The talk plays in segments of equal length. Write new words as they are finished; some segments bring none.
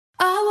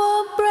I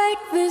won't break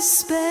this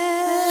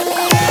spell.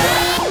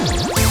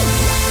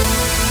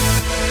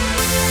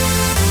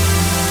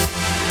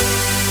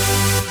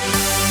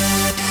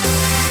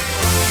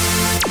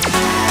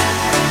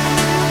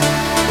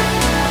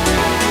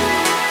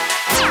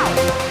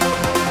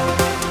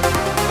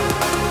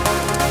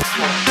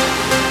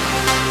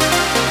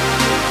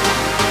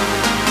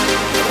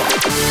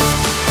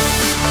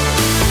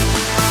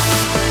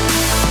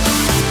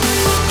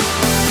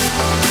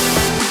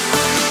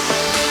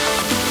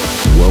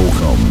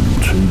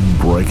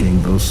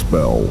 Breaking the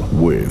Spell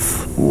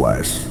with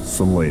Les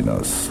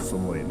Salinas.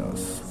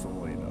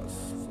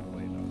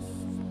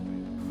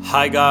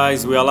 Hi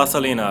guys, we are Las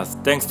Salinas.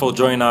 Thanks for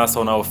joining us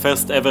on our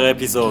first ever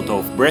episode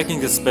of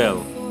Breaking the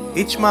Spell.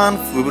 Each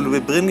month we will be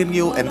bringing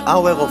you an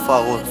hour of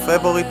our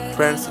favorite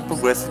trance and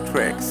progressive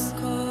tracks.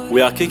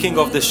 We are kicking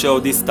off the show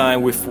this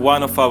time with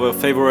one of our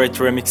favorite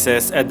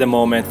remixes at the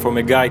moment from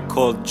a guy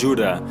called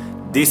Judah.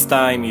 This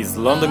time is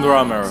London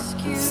Grammar,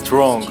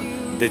 Strong,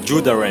 the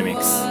Judah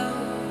remix.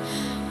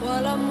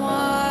 Well, I'm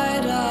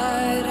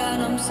wide-eyed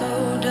and I'm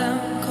so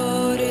damn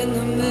caught in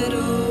the middle.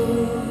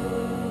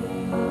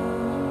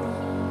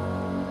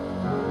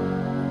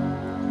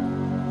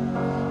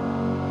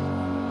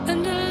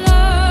 And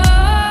alone,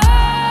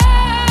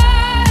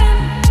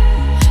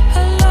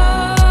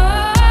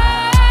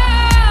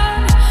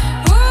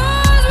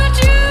 who's would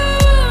you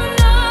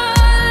not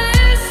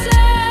listen?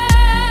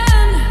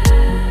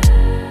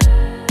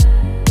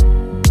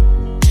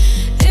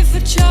 If a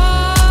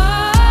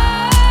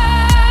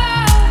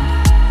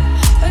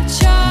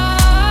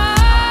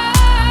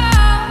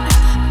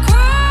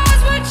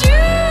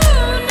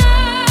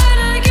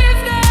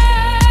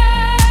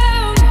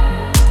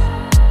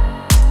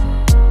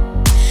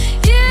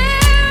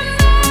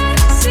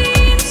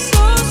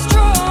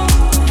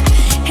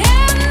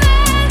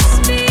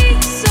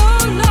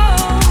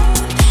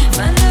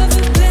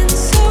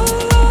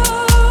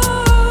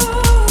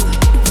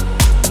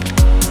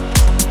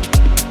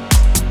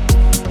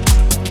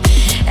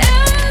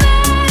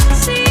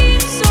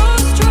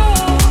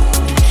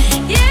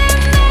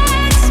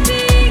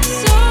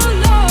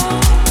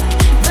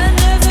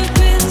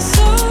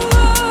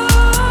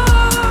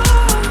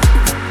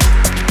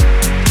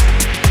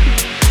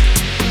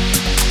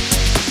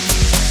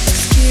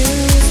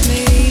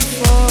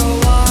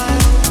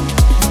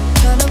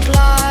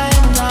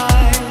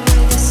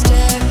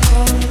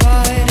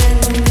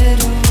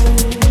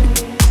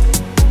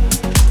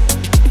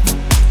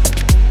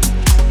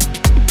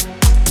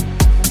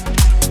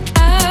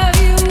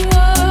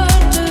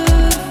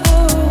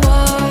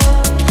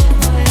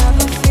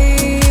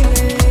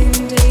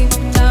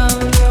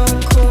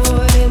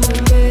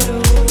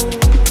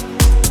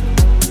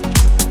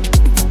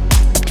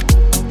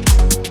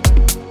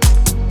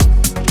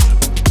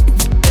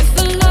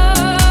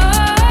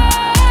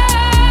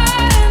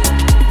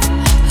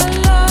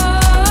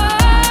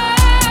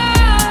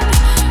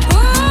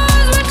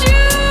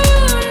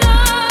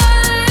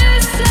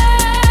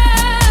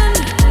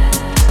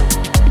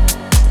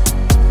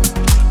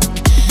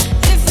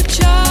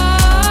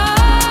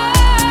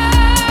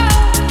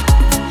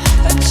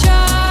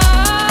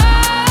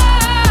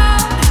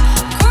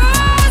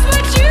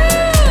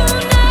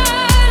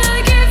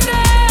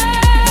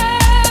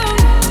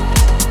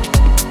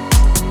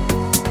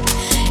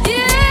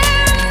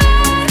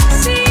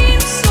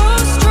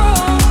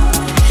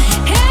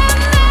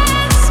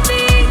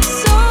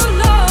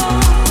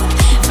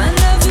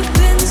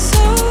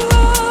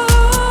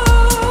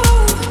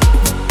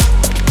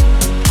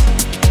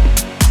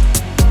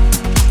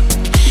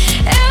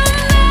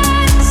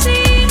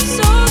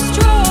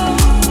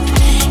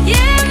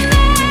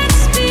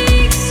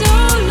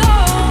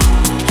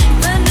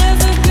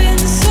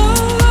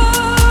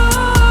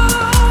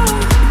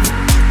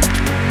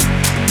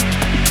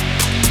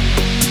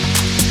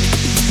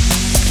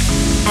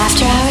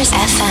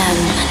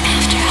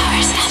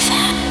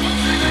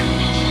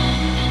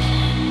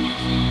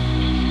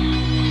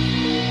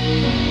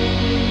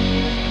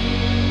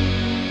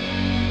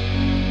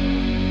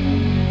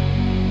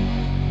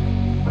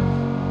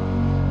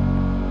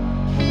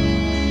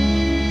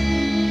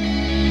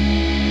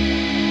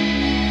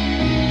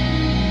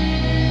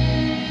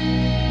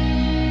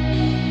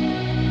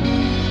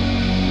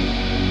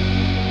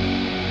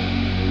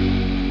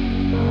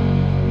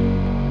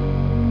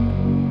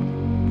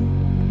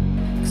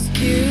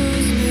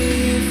excuse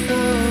me for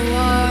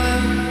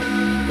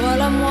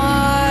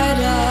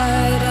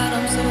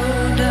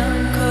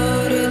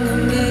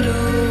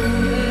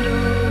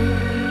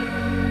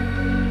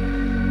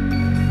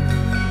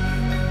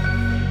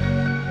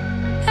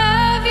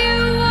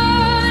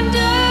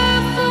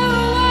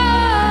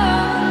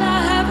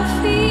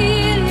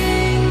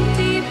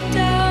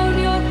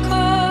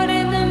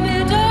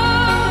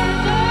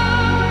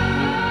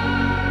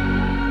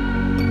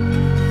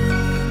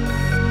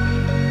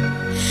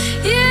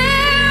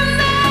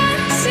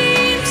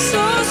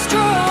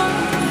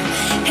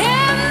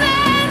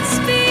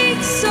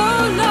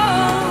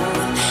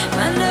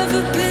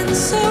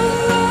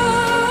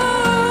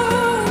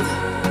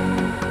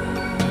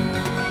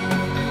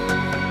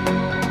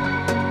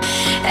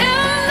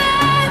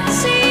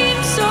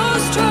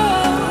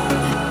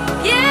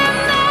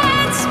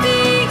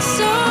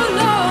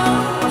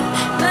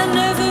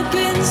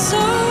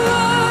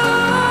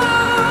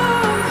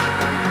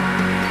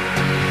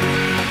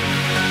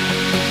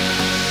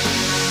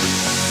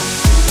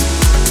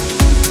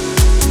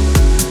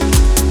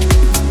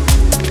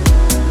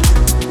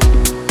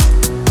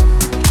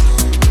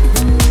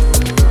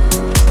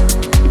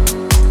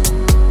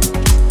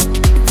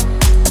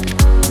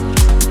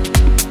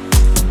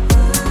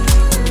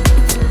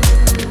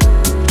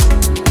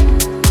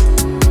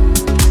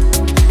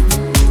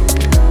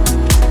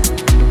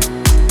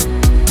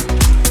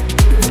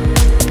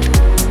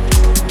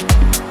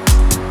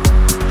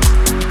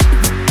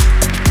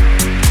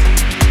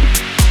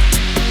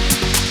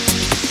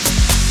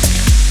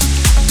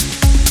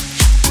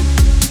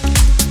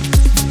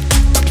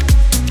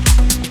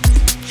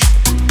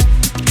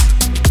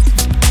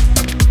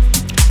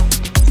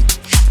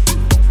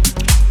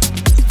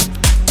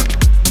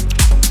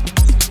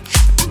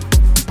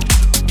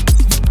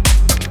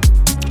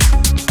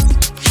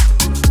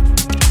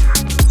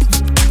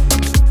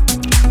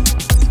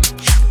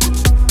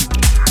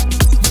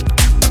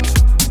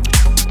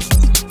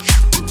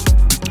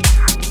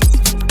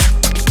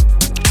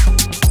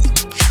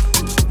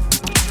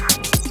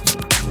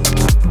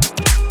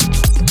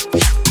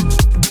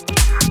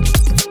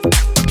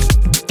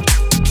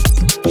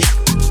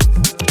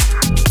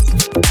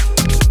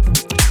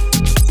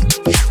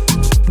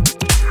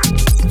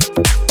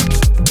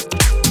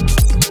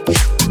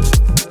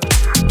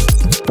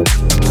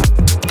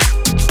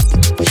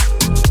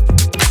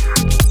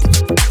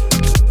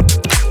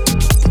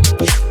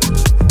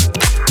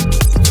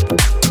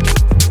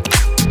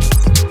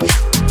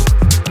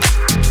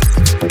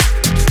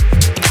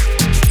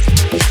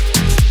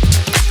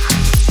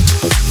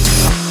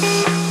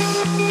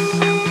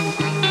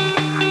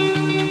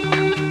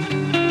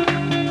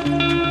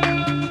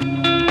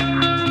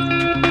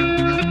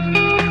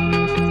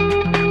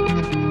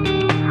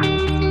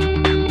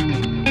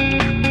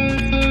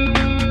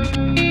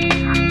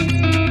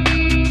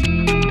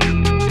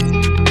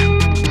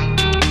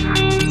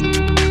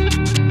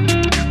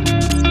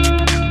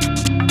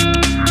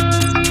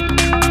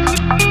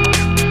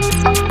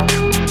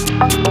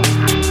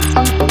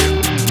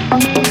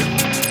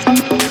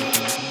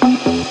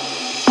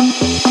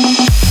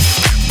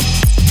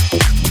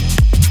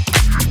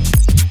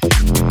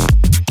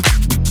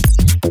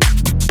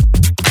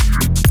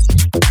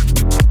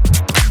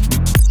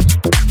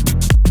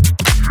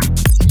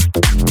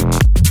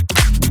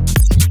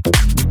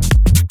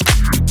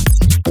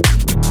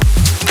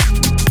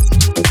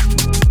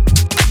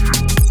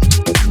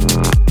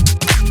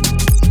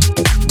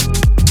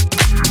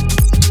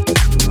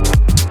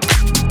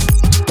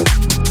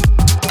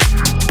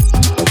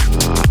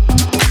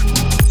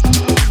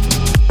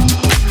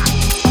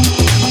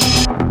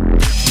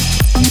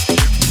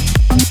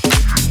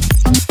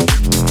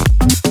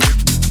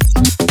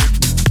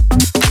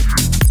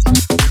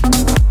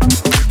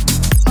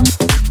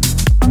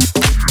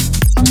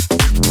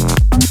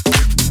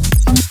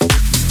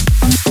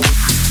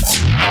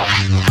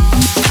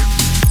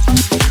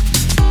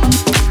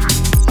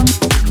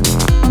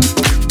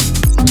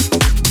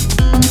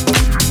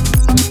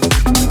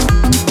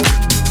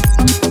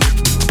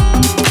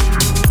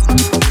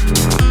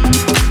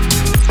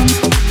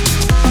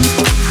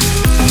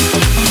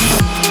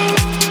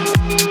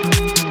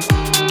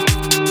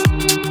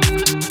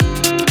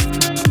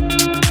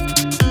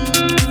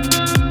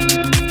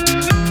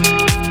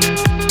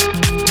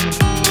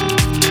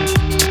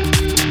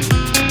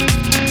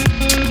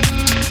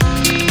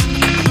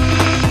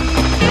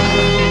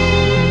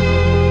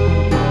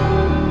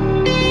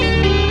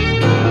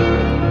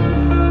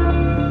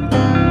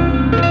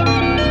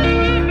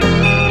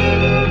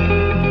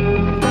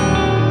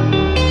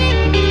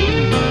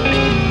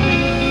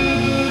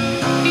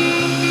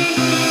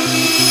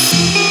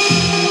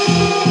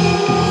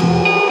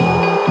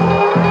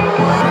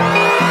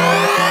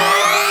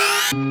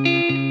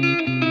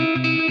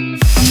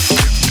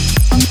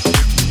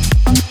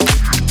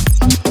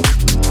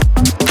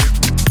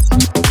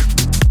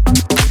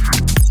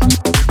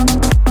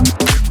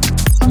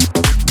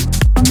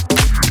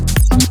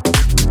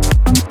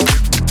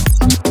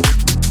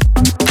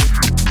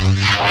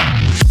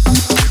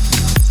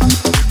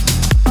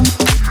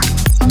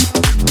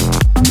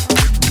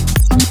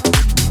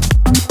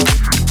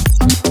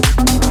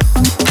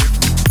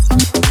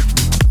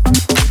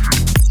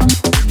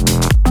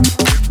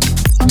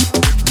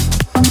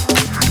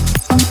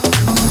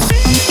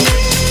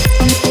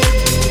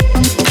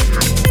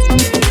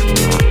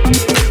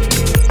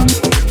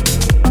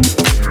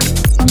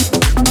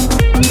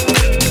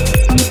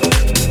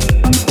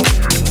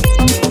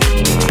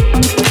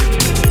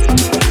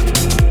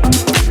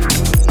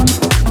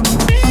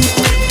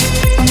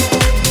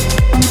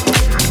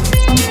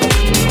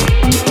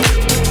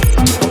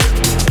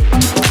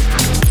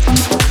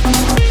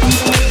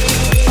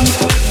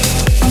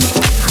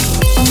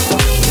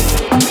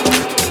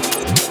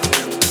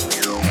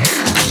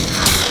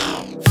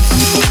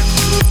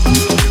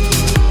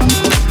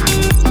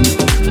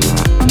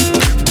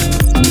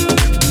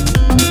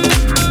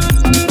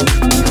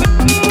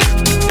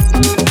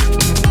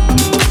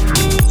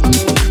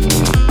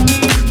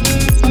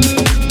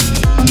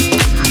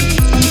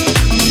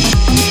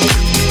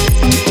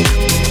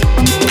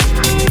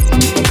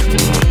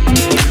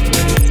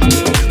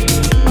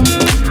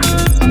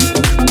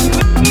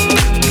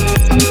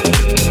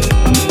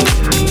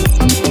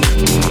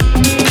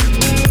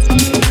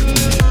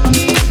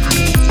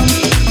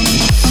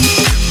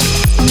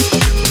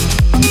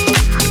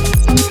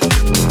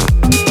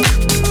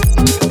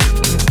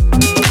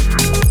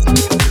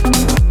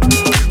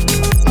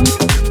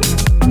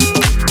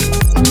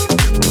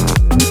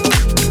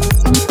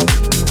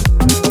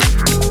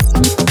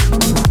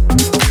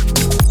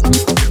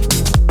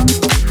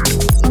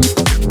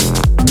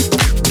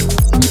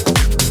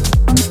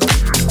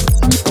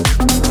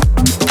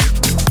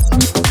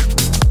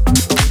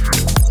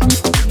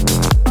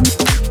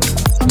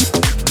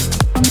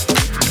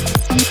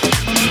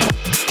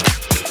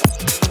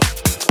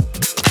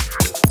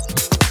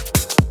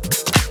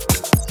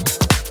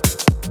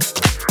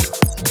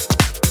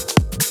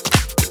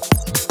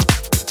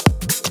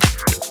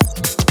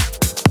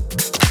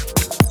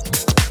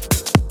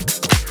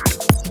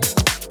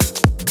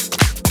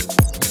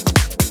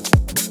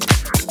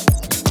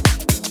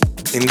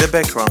In the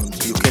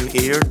background, you can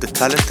hear the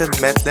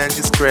talented Matt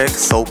Langis track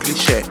So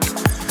Cliché.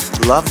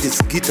 Love this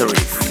guitar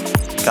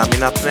riff.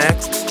 Coming up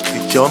next,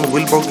 the John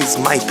Wilburg's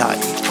My Tai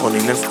on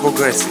Enhanced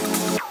Progressive.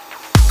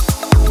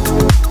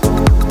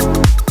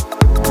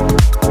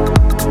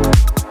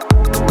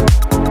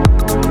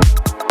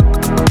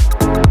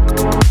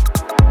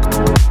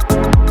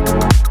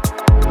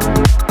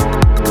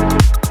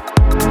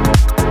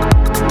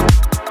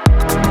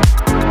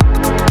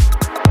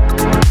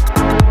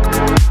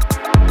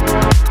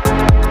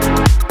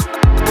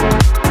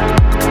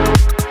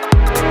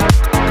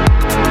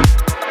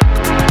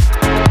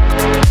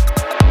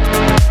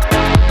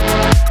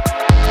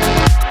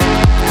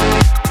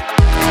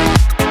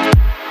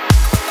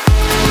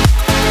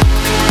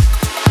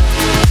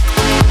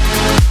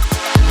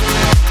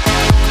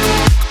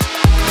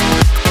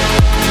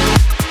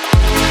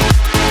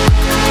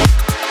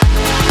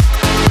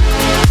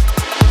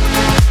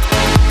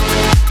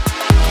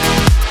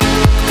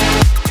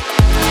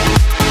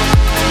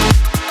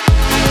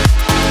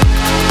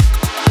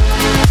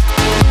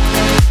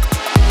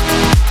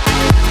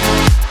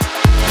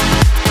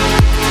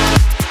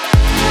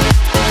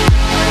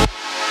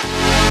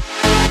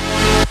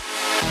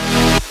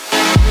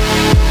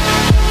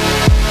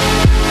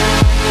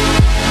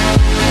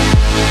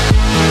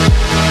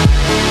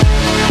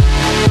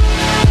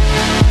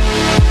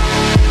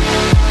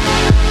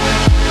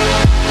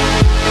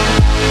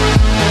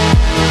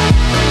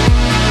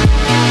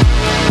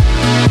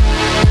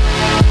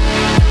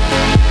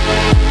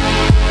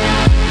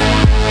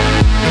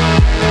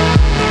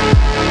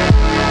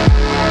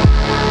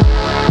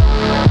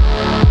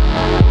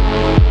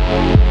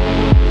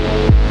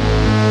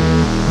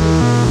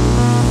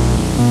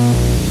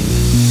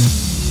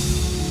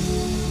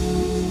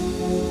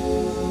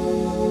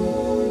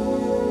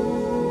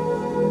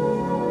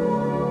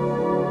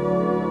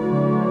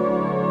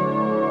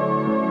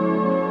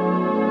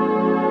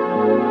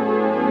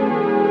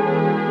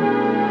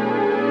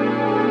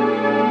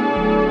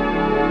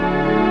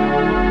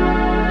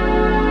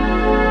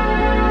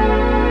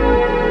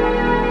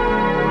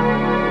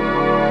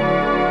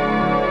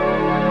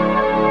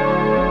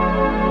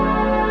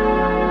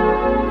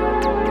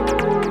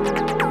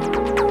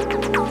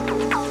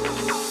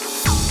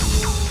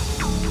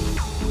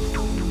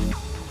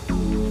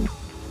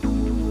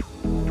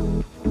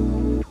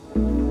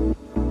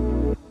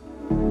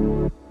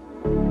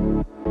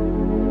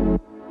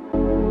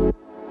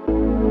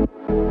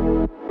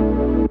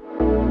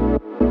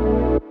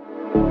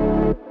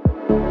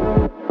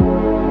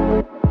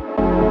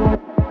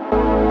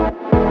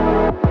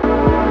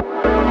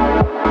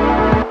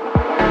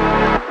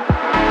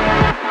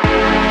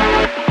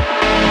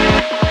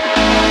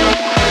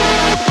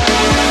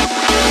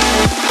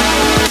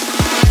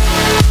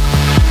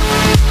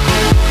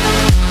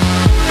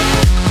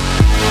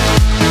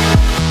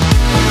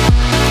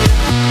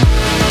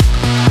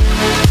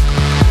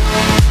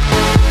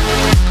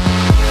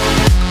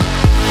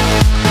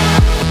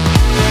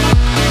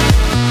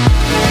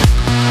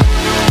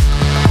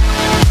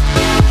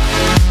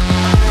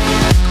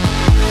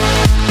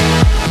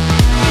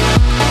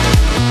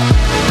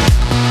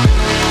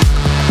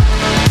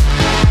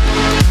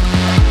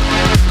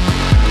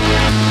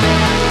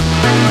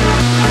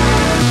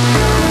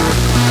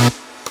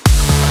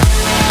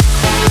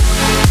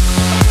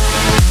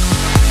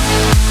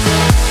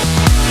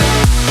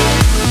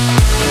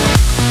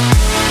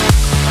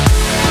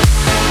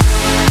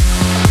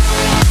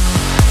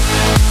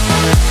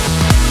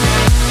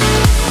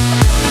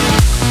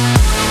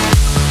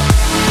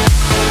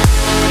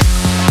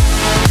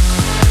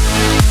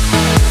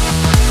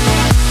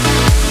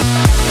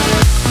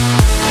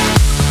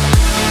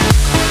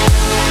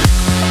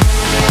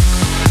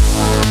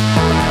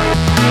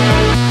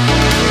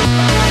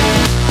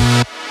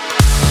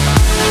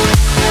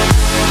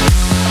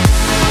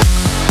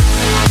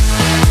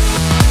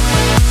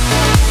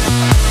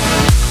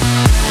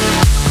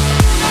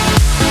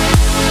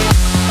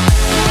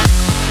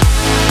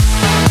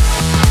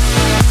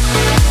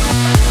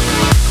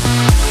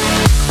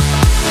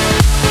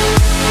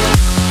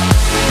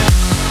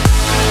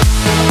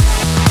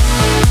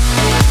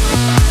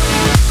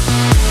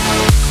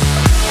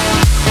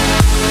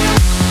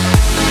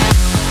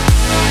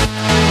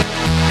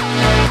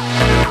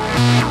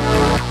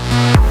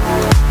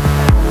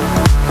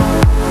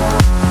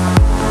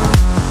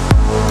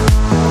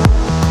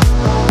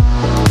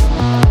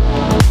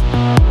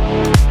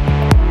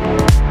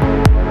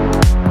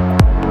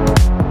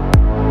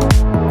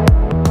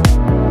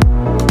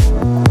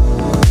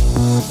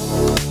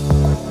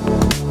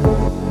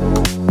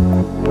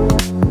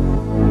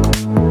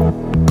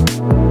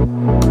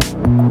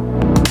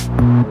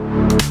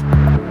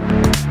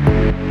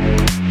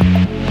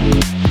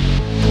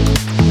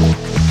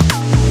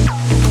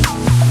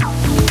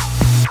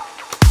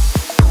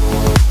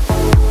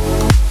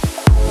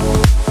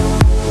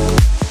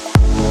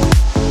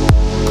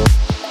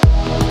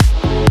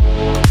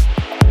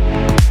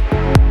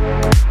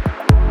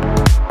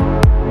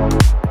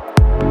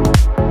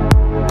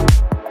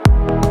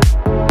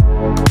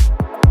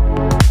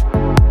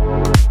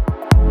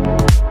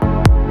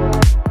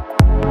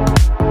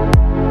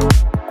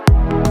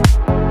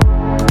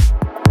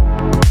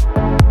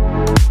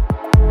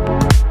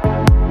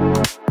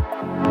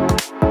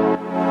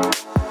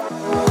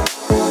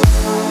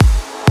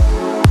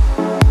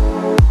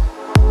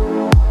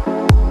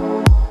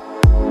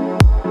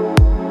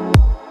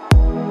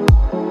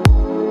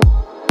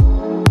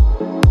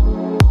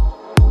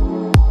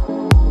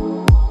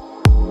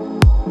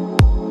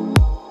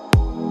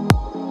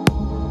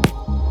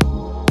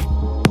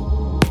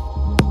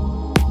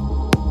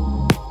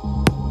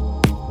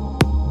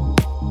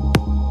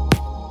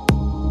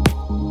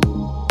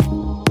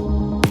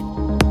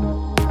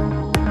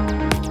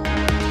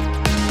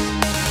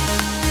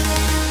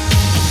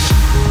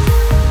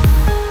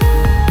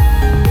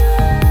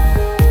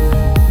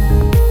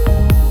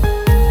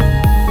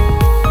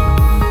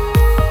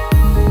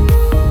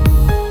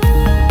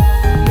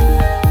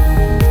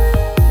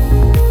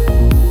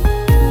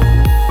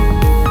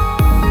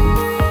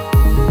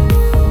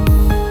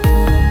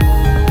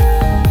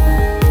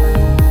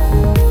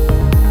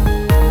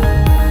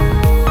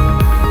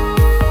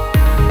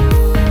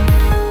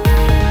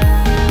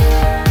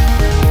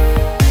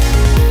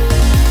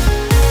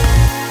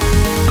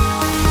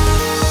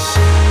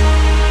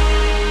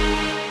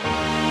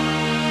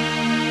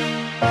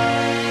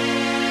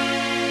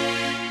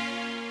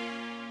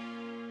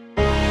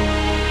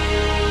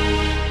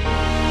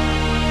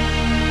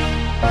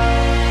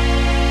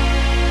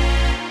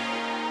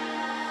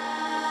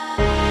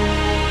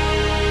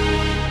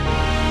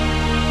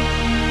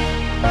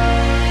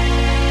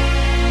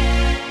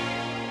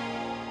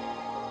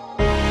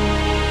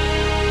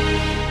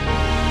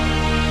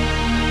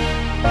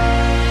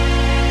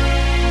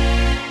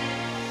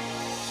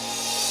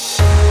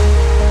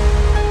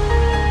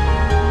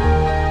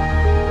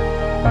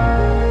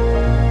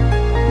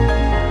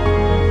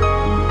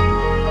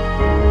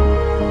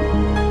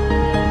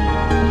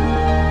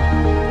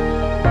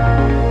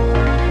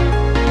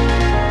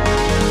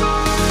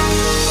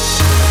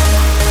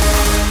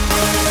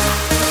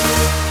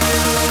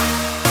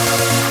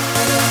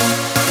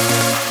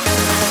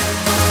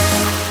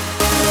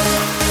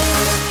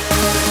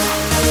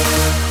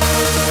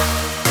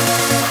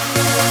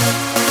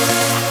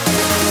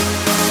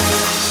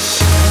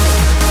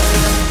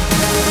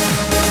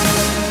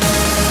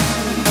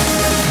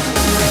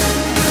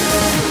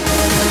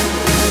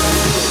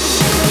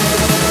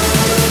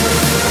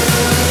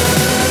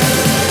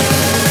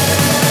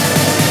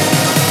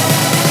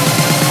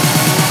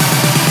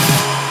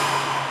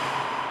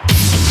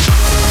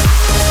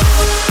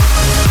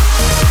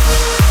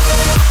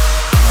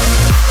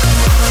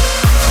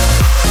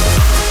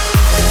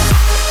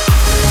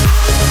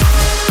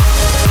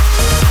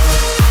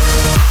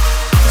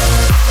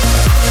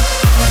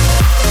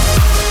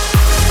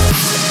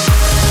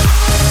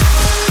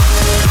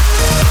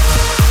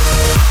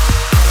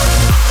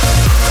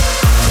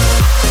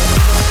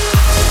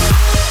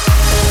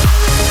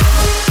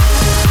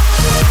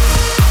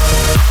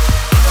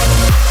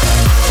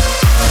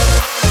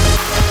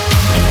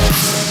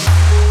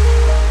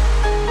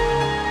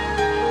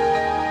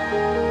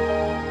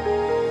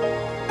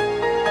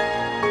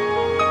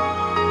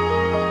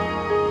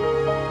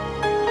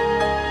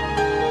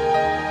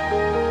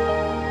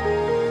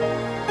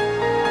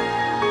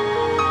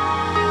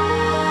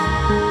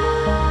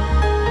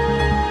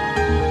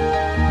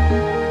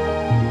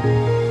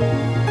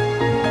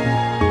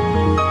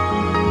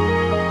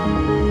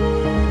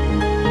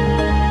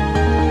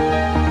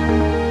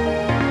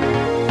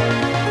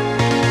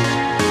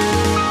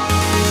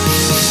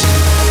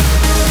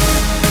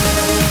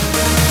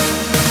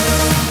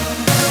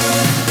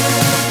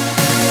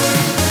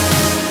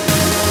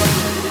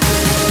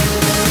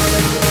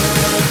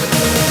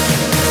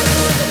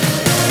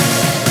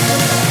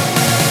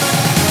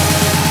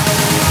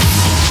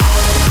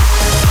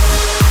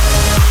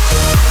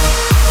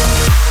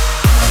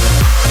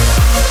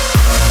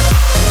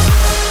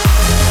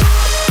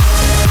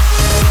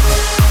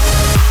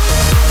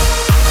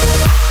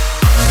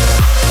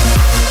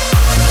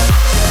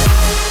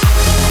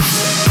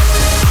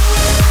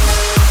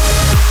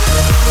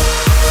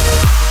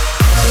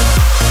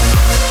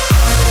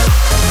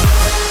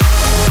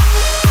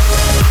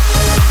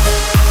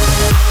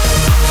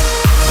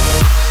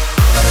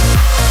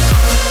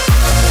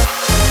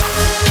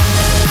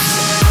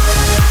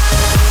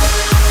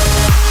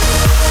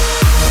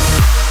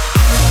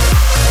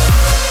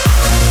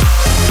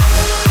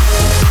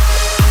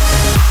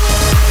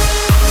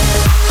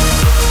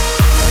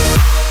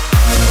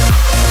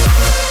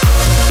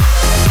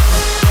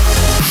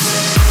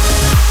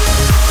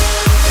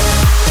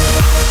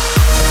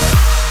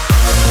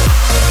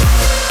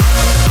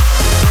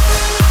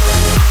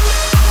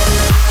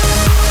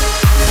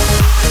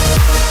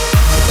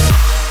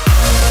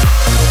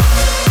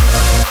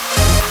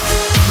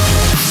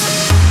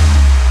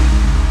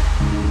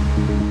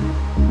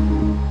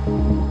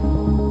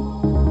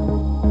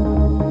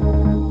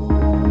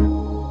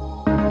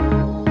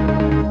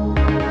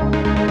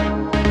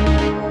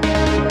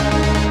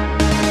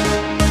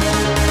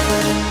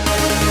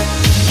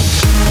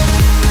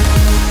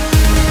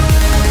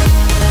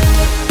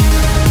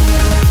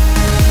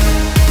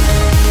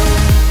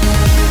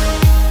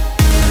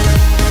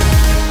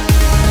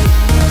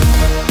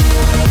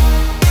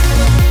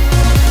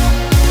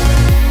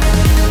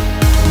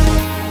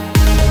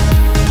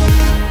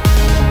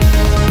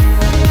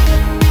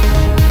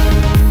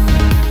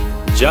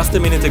 Just a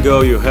minute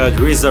ago you heard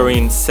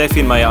Rizarin, Safe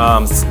in My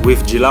Arms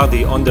with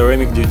Gilardi on the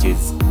remix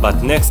duties.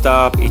 But next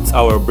up, it's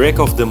our break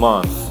of the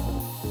month.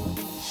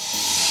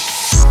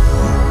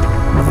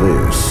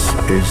 This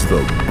is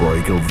the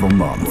break of the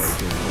month.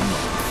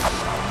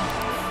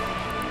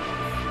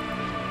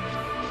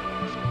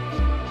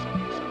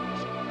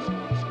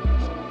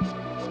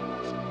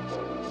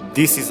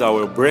 This is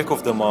our break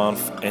of the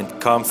month and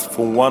comes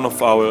from one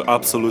of our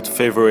absolute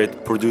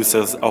favorite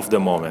producers of the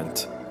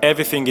moment.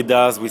 Everything he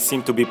does we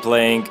seem to be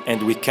playing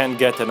and we can't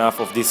get enough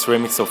of this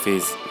remix of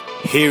his.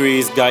 Here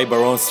is Guy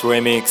Baron's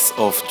remix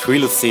of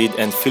Trilucid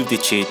and Filthy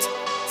Cheat,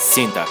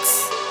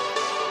 Syntax.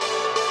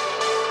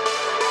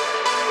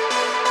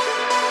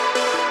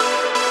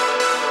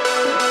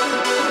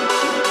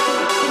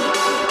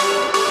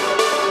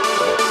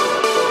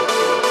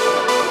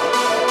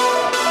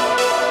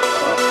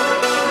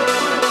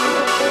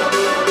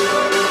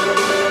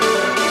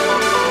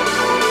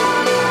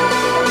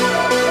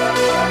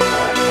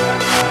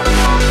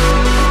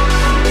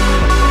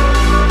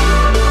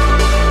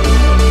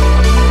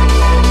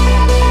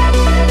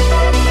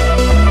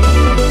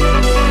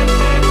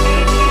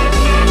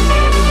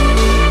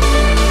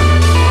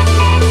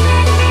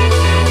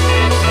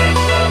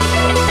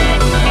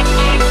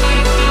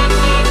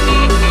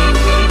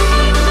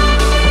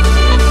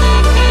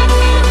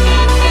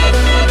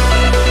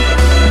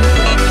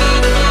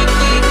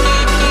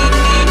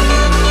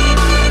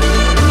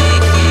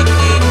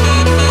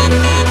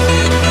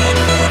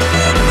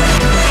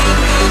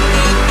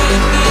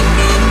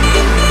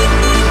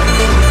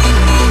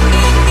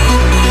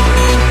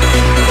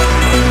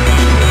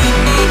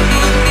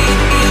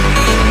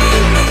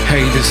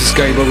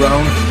 Guy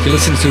Baron, you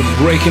listen to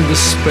Breaking the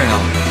Spell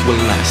with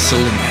Las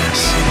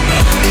Salinas.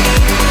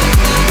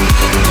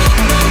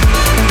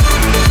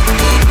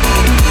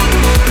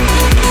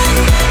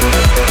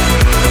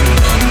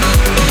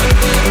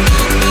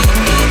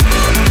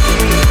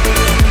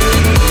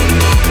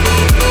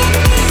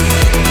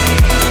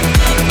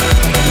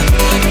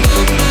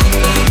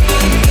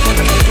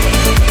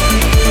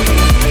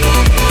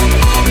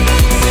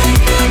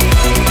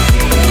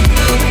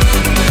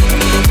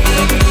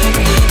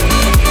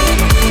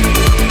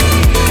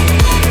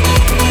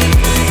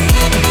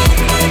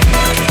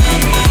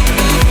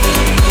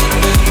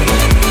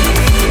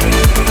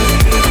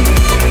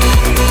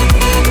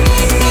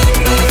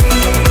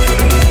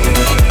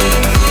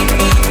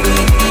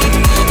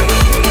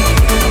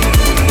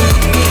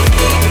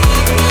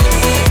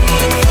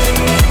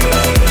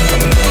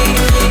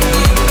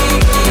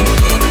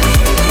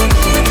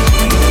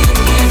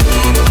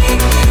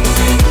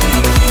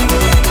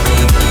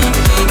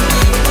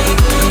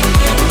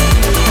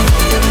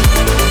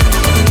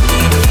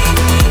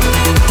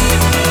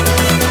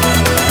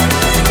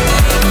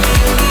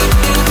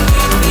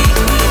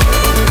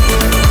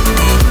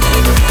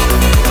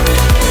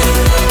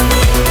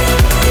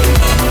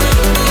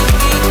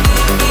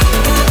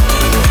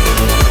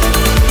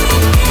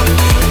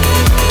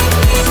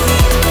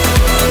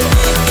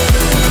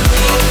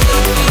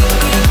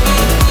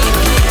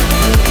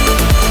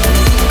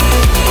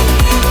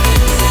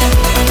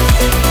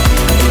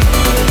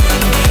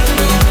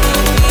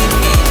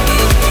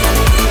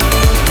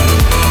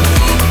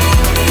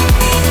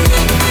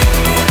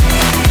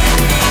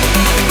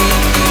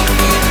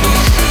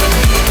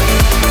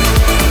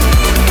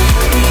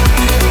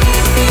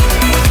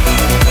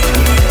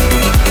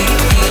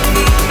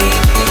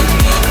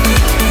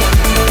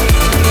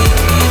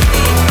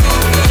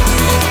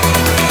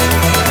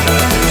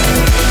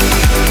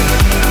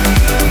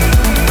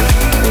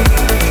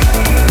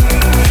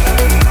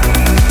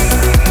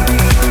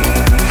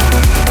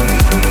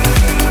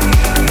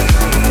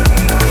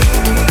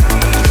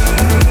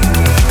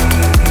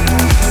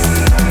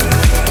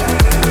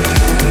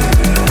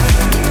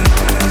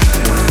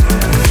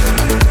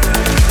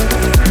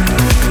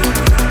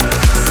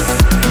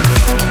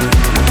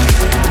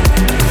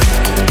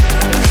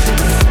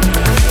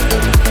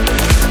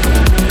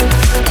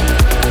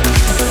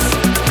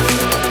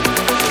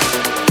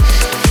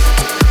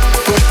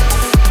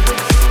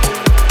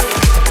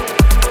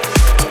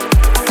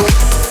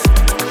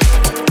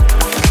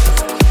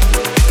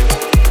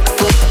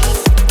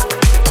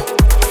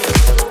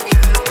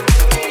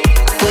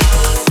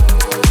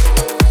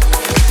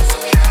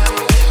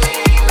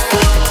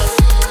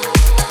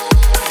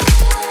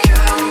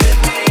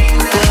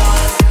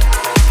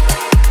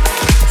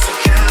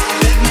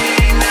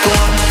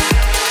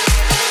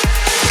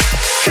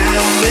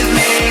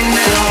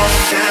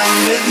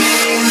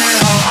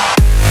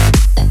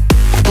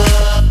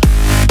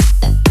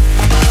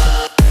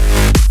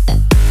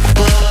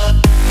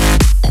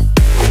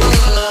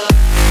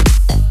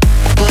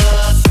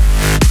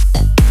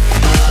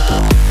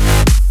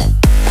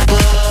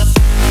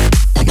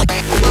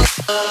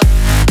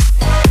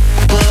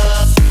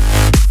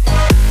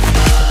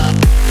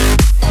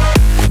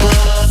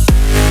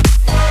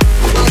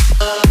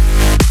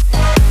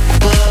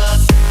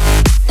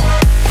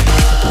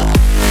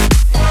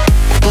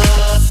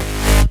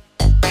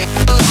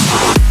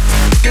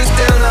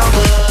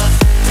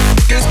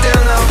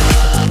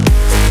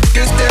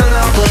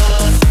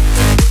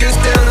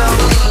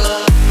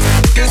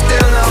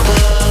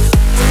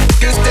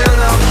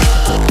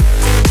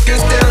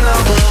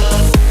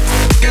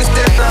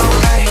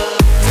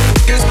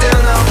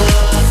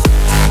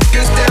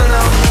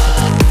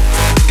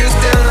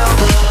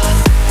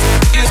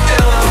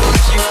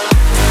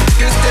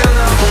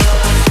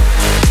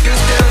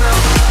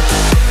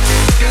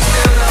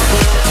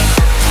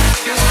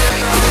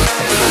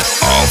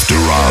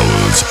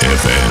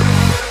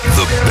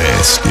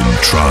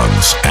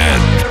 trance,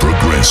 and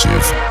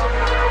progressive.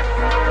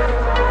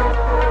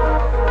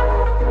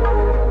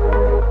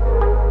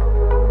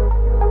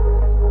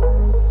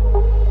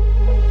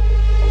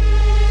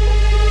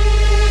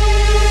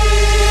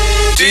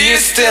 Do you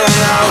still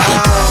know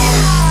how?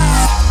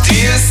 Do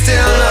you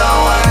still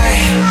know why?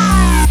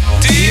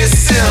 Do you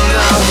still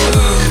know who?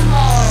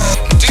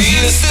 Do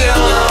you still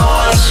know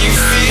what you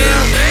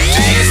feel?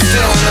 Do you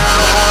still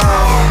know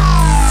how?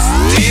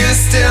 Do you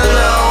still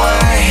know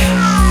why?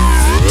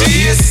 Do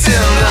you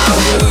still know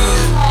who?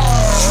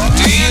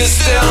 Do you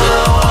still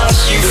know what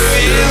you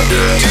feel?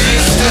 Do you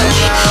still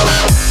know?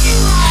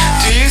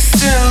 Do you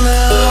still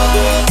know?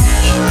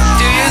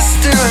 Do you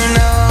still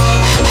know?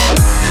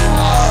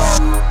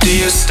 Do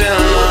you still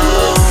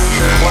know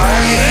why?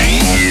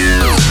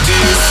 Do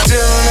you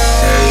still know?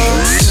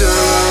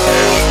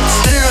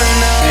 Still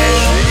know?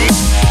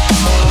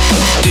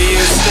 Do you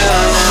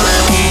still know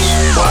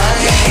why?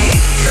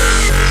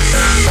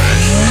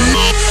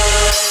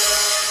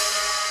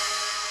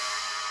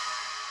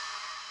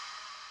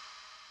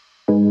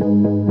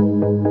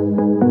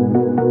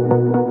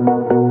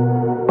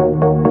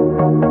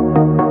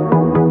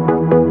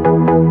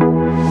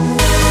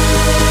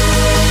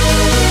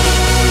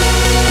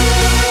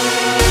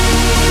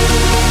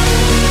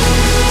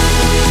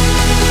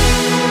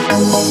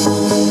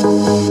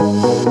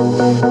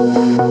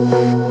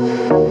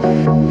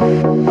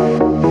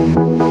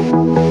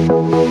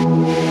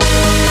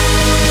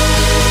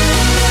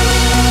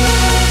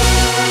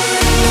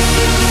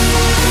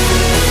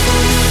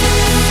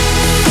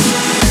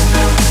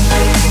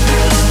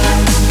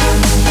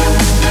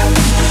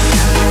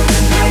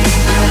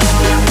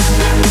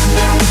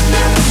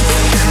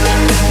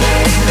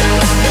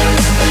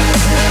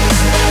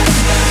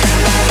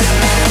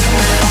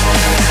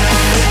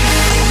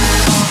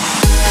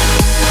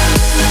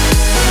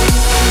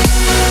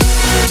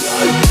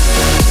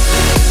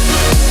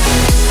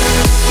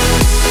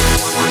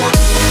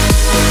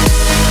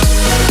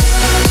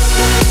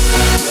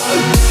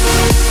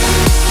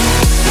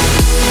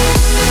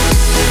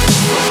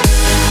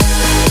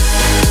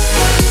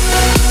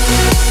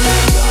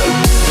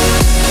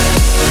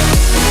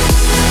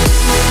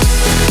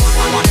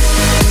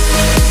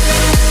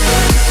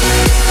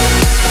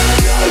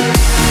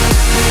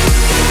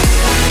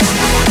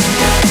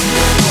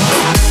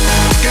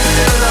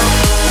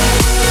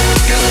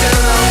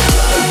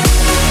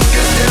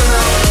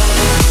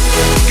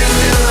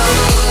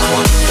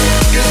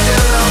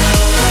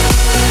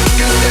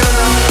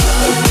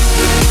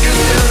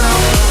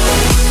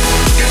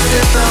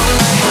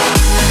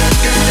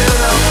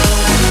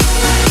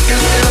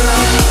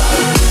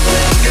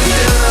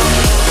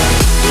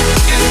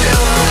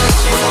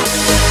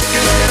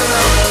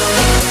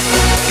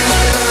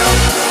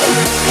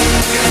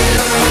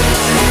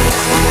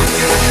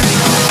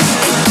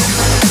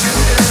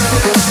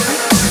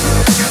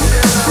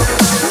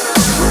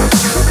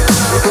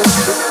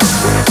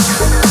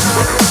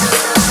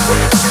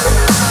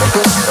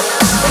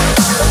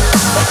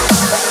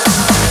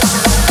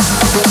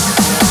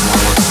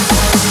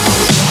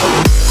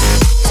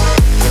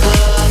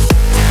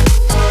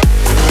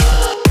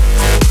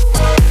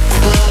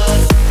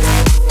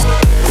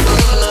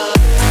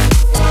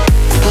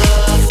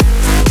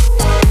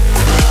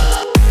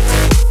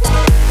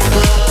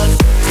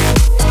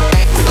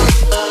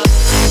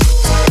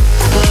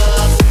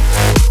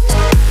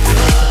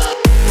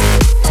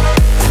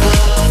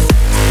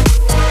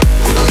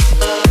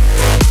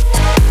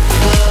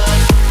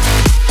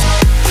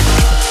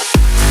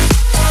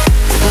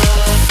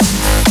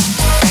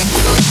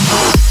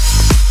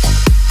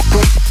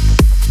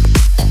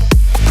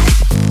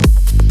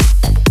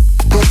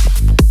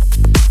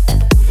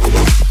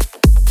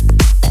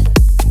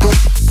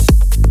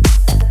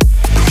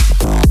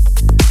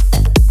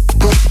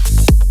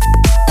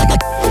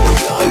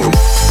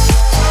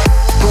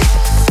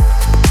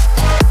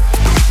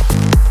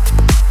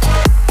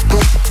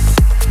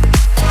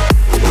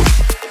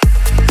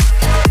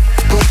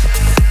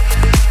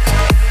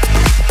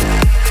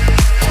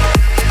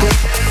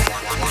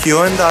 Hugh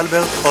and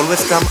Albert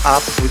always come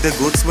up with the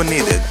goods when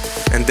needed,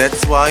 and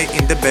that's why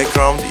in the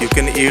background you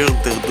can hear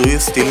the Do You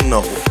Still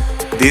Know?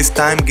 This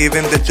time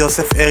given the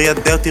Joseph Area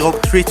Dirty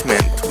Rock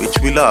treatment, which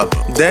we love.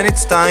 Then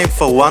it's time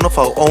for one of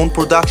our own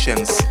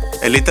productions,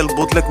 a little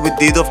bootleg we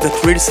did of the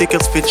Thrill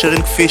Seekers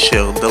featuring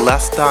Fisher, The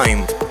Last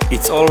Time.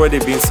 It's already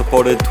been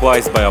supported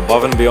twice by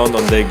Above and Beyond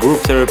on their Group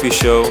Therapy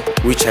show,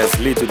 which has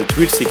led to the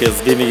Thrill Seekers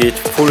giving it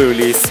full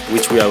release,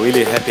 which we are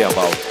really happy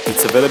about.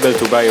 It's available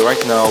to buy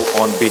right now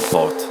on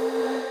Beatport.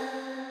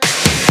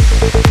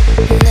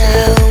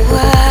 Yeah.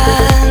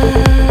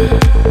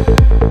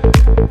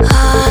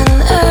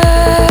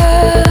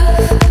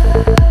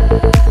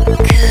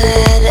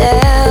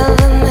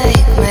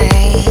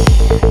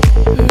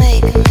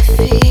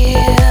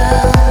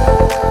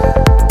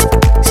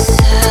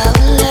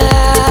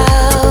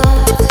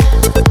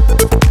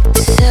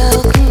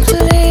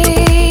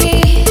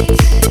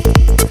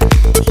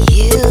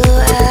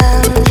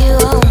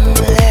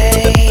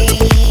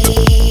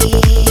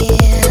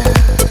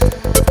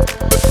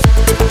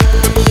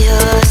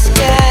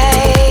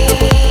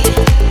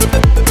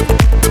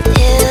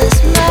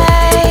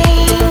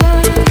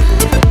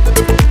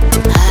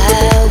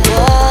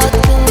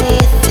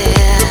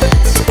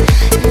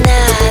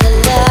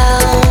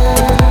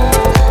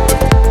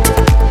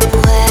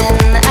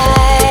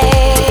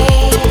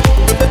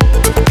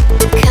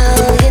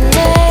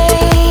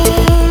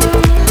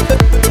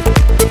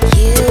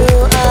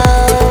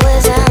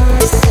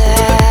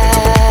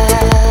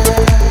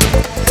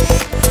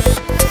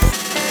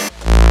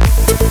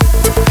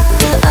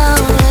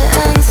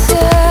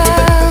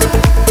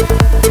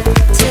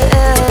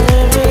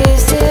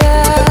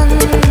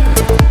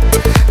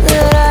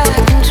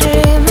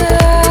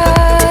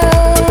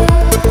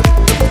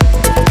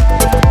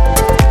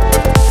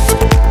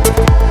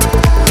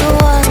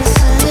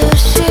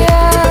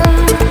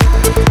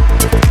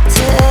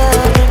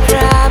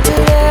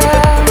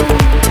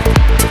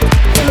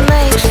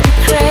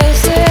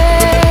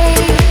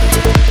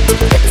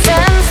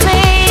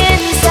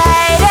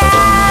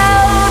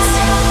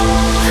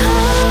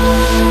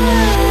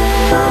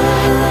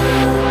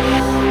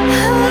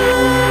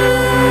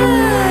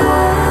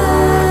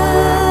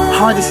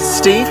 Hi, this is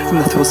Steve from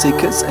the Thrill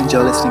Seekers, and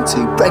you're listening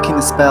to Breaking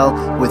the Spell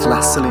with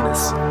Las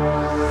Salinas.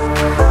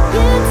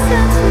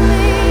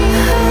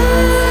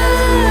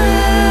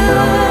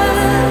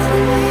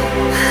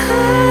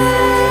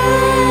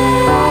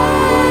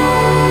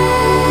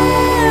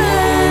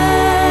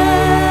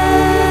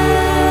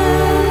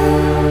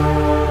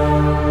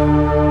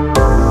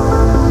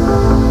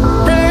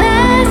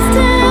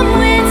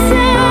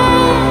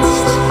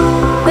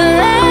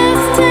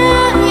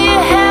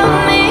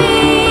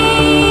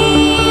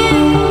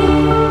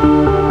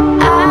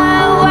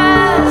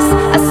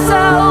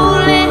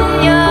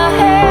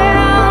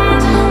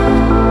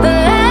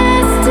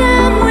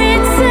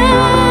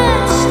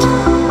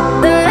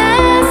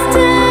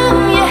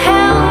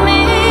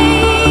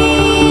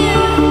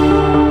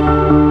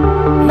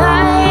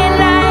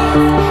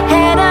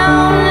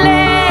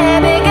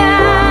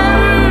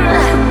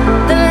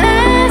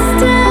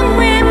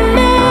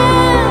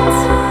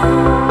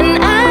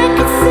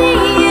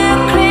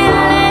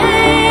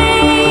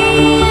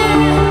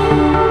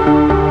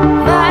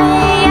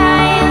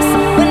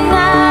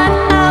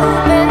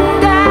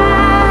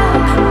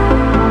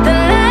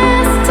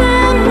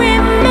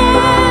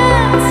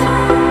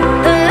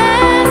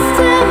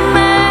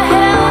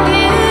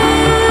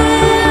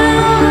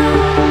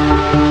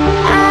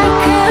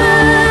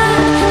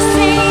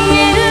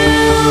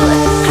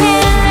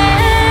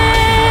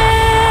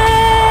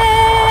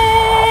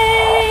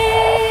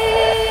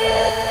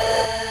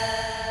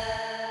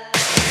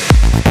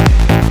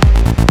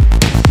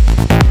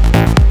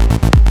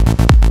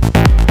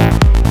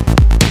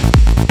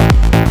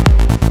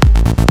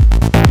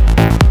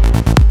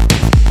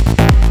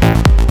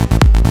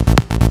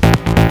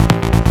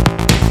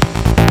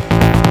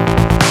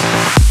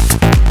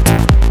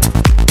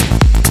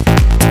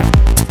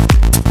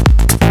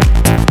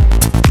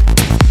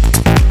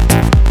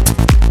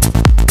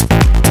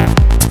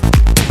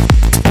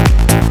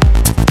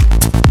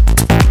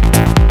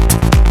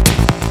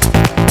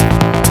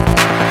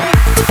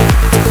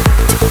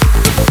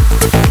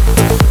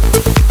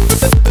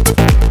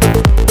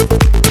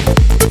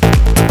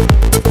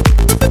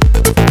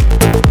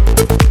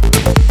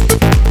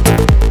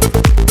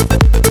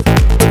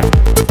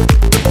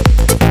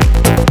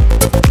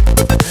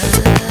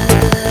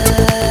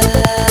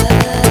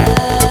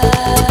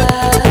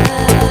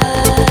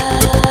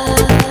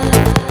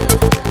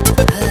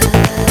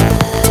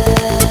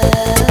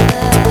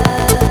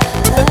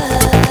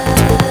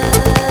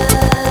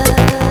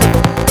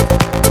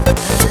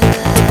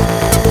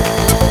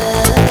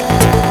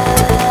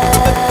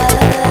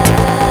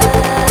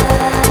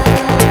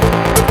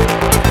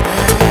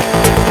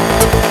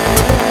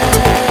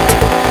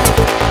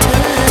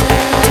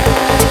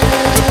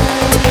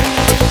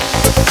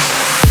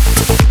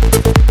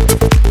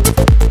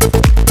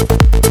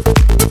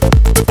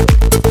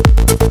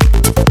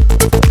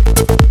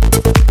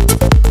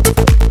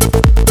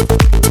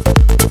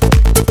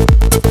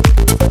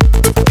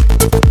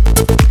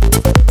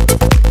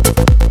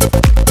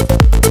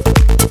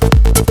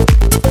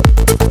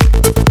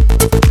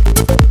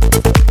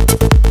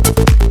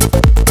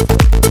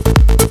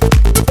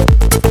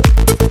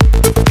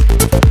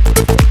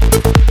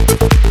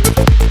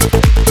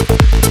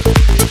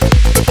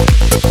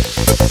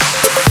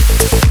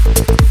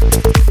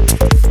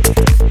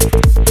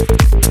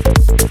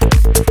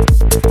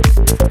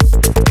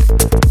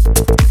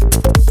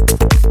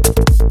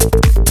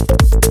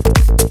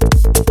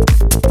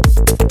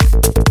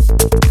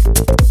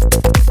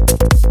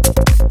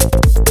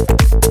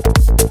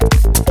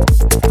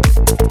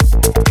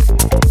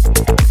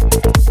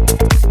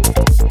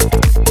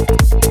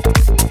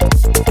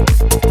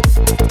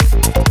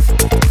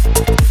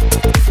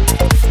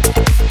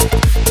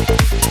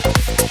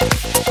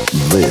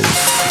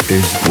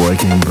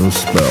 Breaking the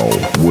Spell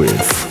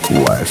with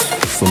Las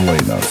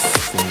Salinas.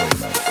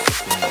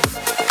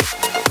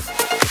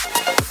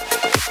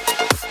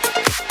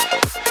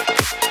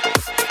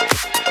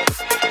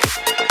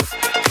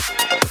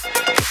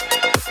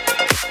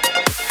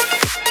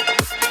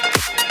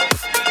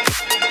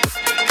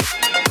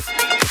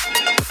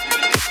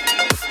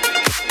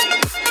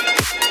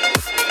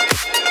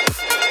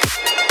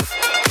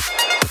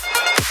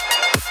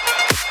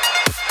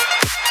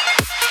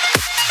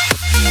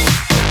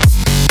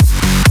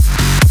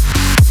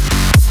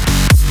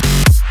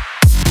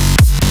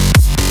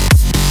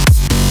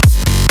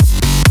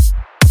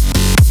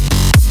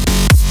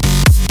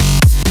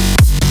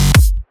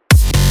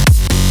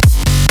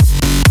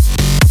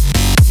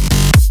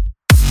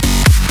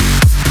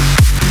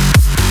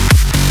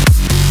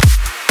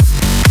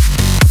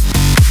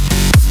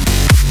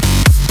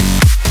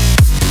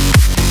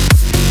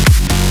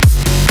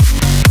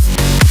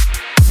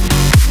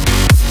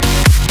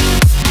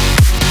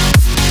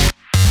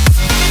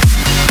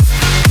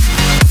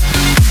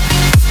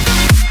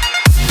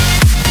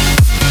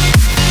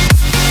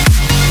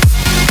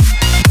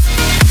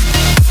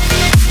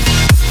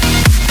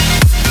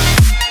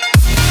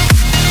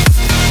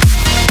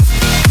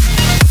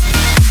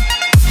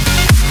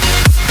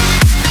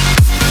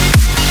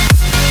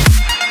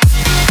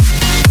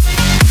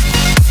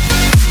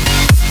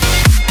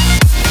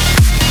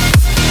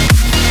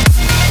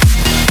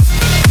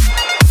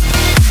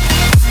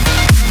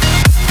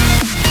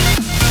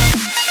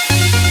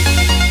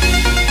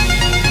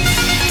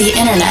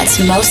 internet's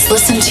most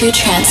listened to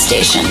trance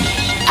station,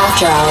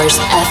 After Hours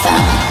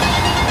FM.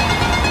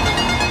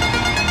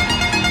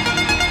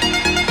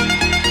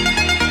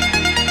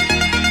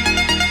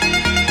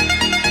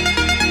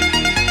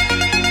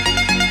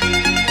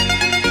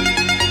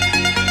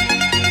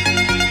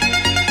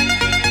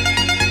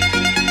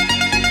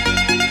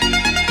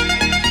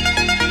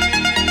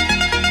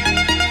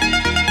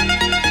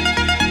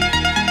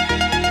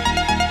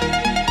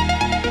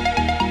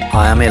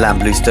 Hi, I'm Ilan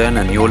Bluestone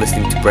and you're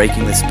listening to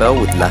Breaking the Spell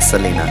with Las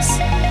Salinas.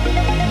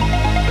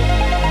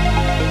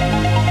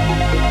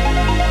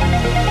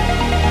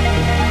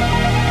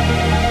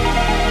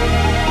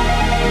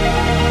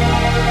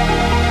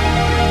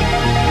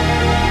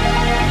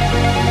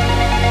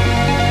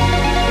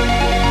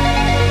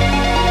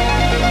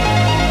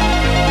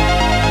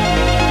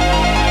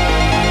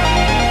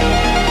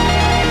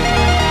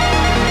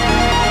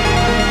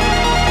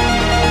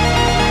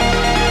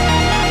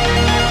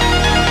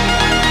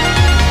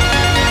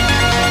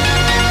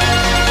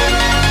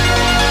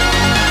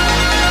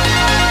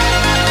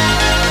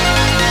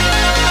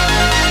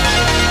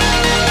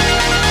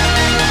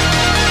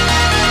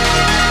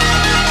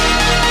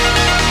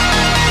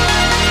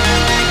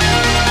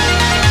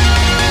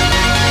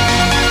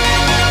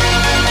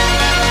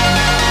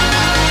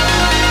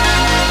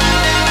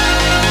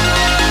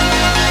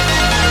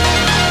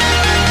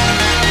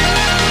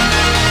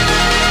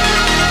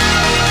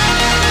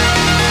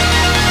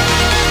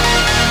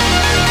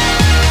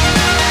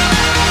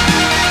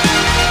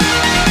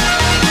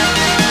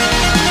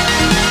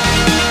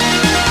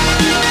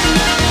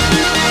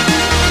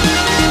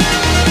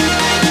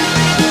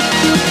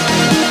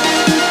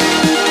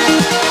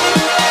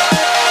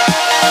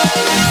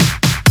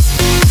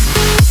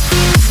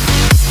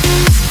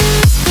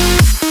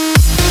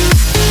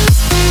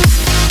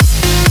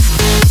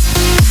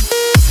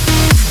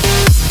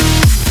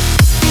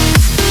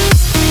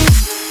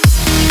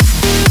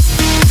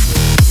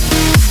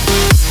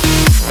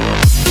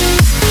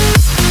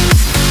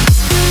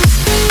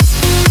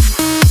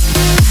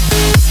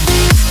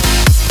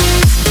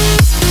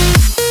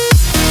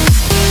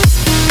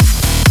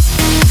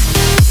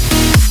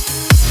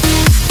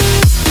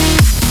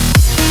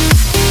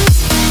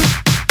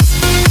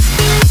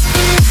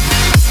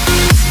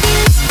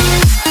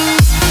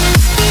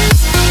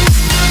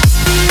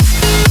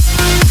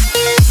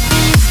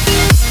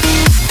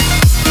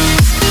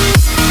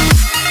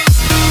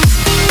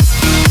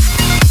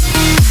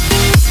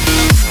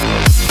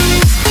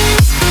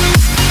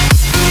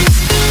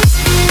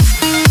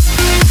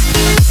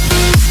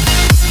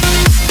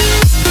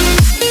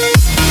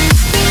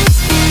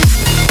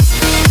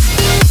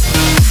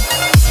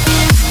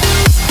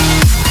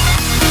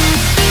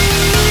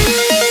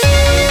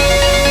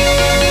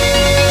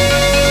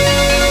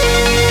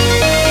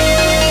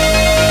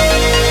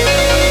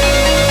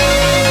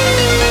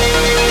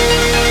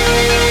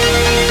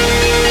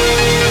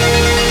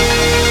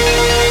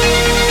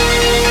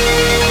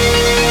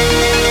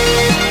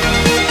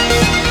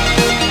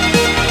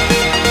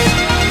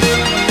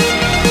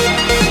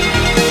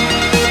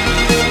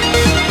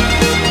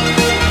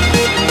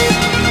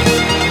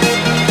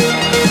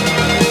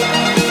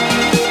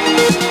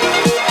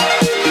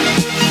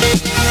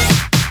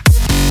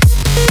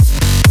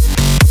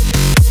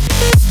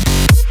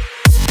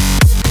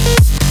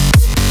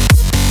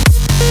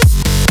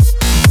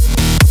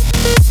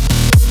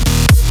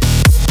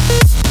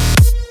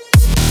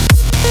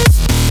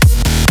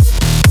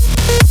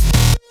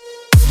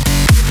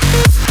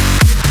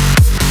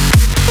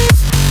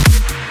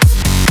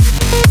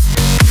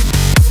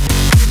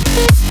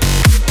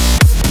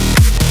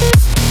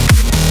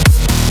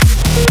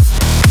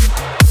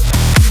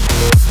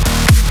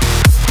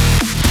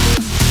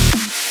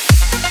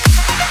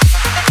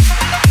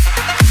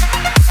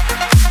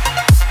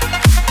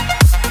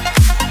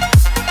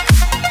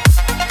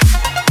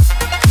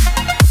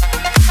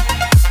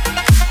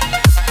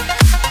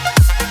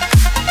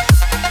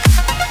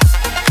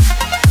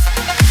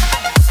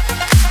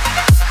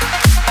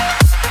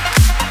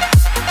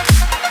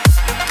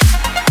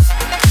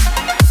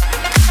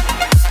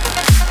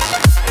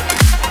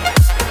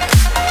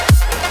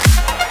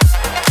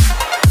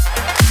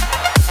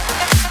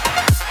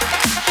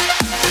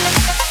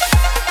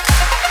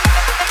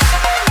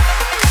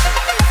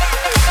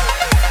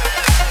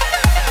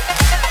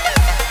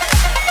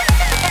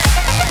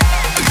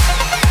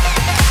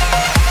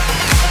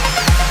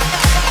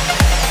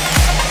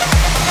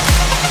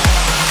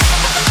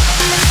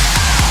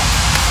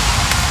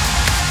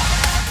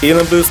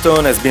 Ilan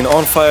Bluestone has been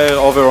on fire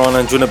over on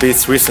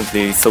Anjunabeats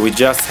recently, so we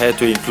just had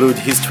to include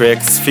his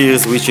track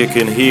Spheres, which you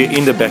can hear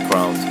in the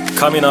background.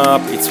 Coming up,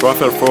 it's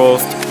Raphael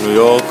Frost, New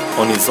York,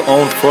 on his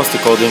own Frost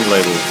recording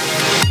label.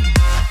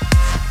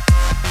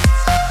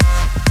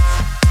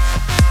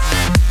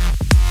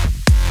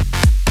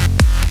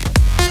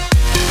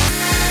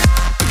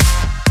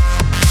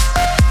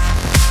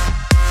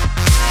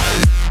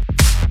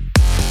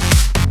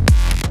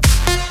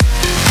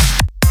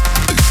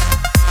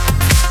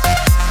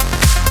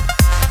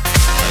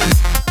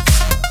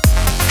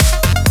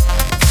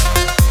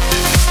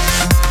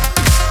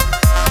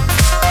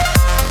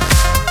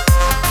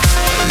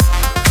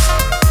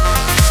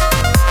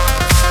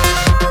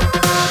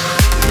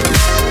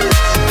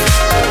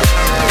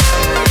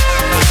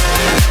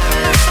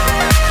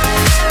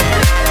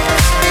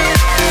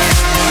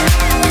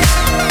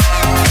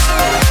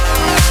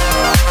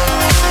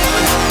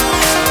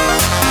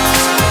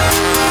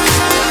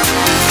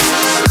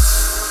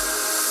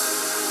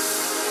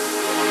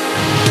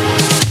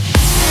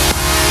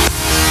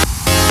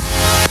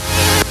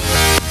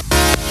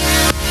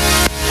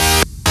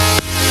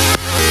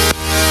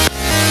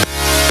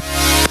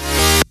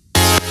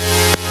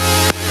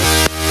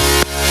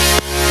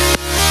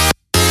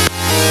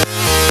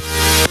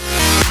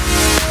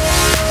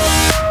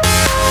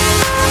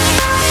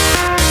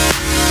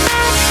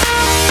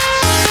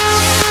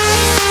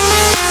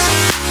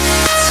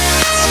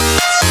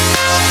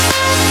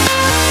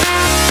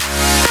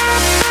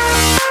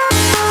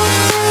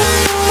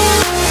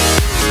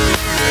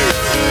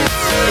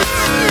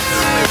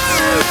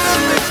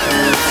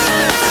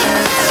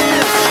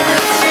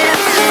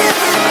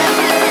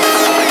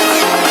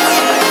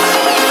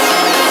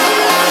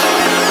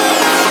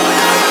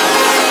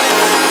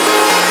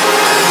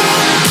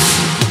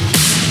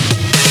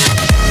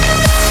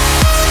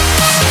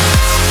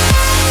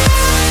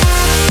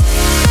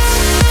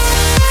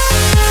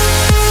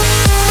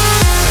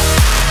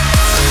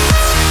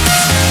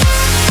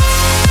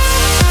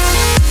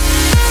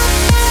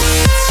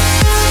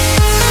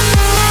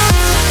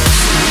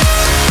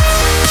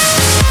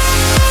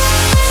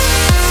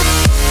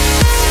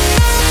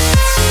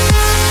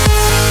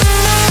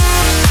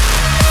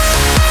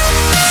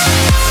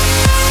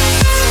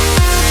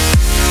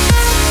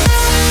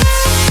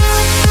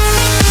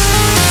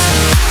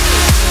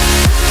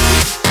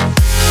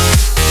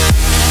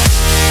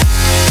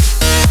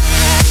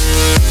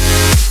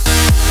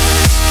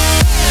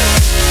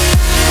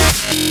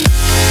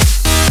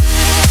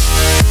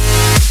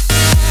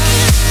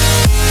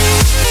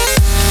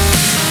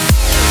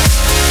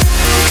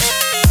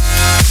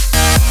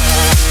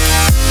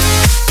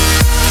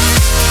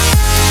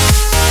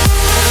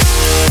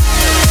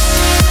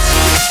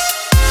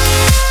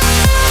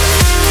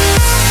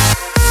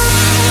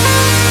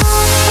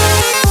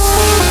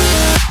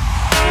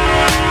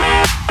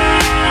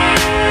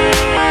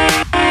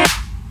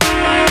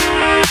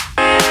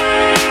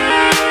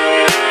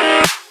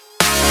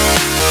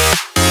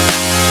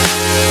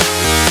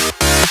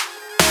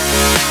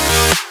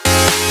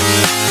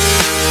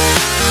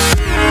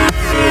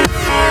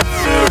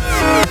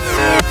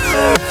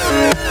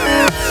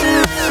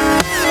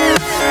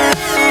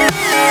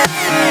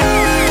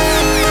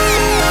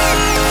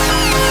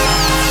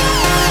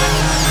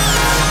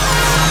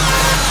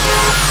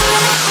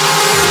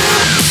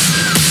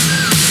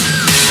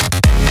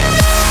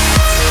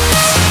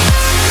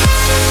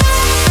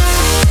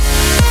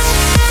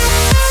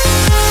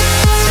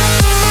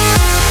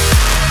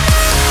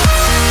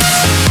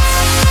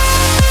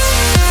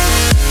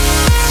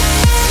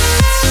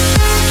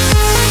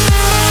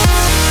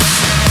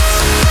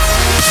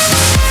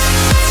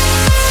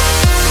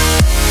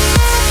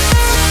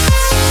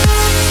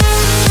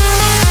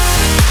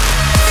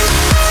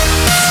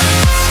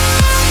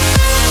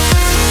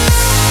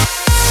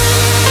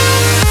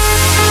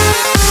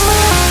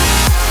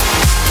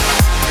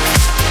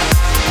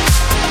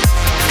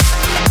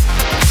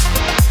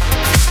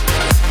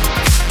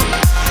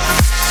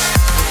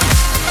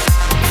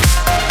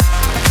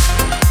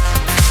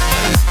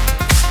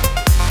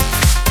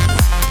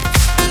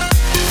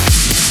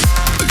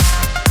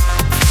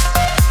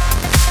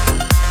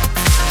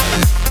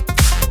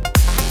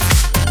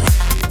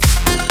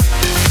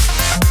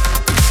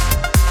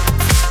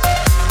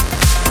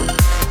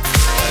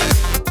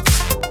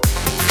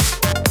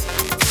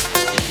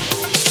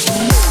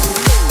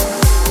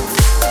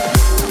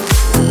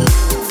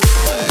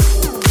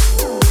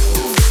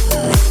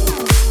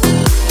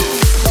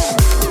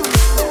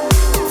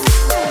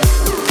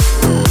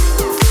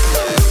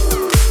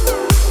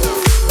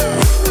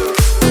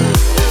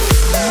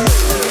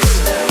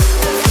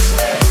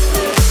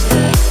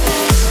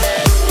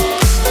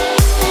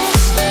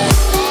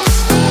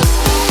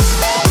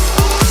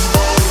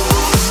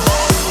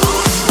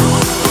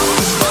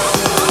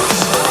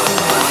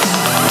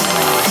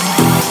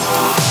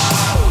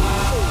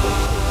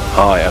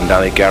 Hi, I'm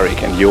Danny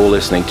Garrick, and you're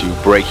listening to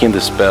Breaking the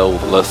Spell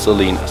with Las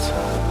Salinas.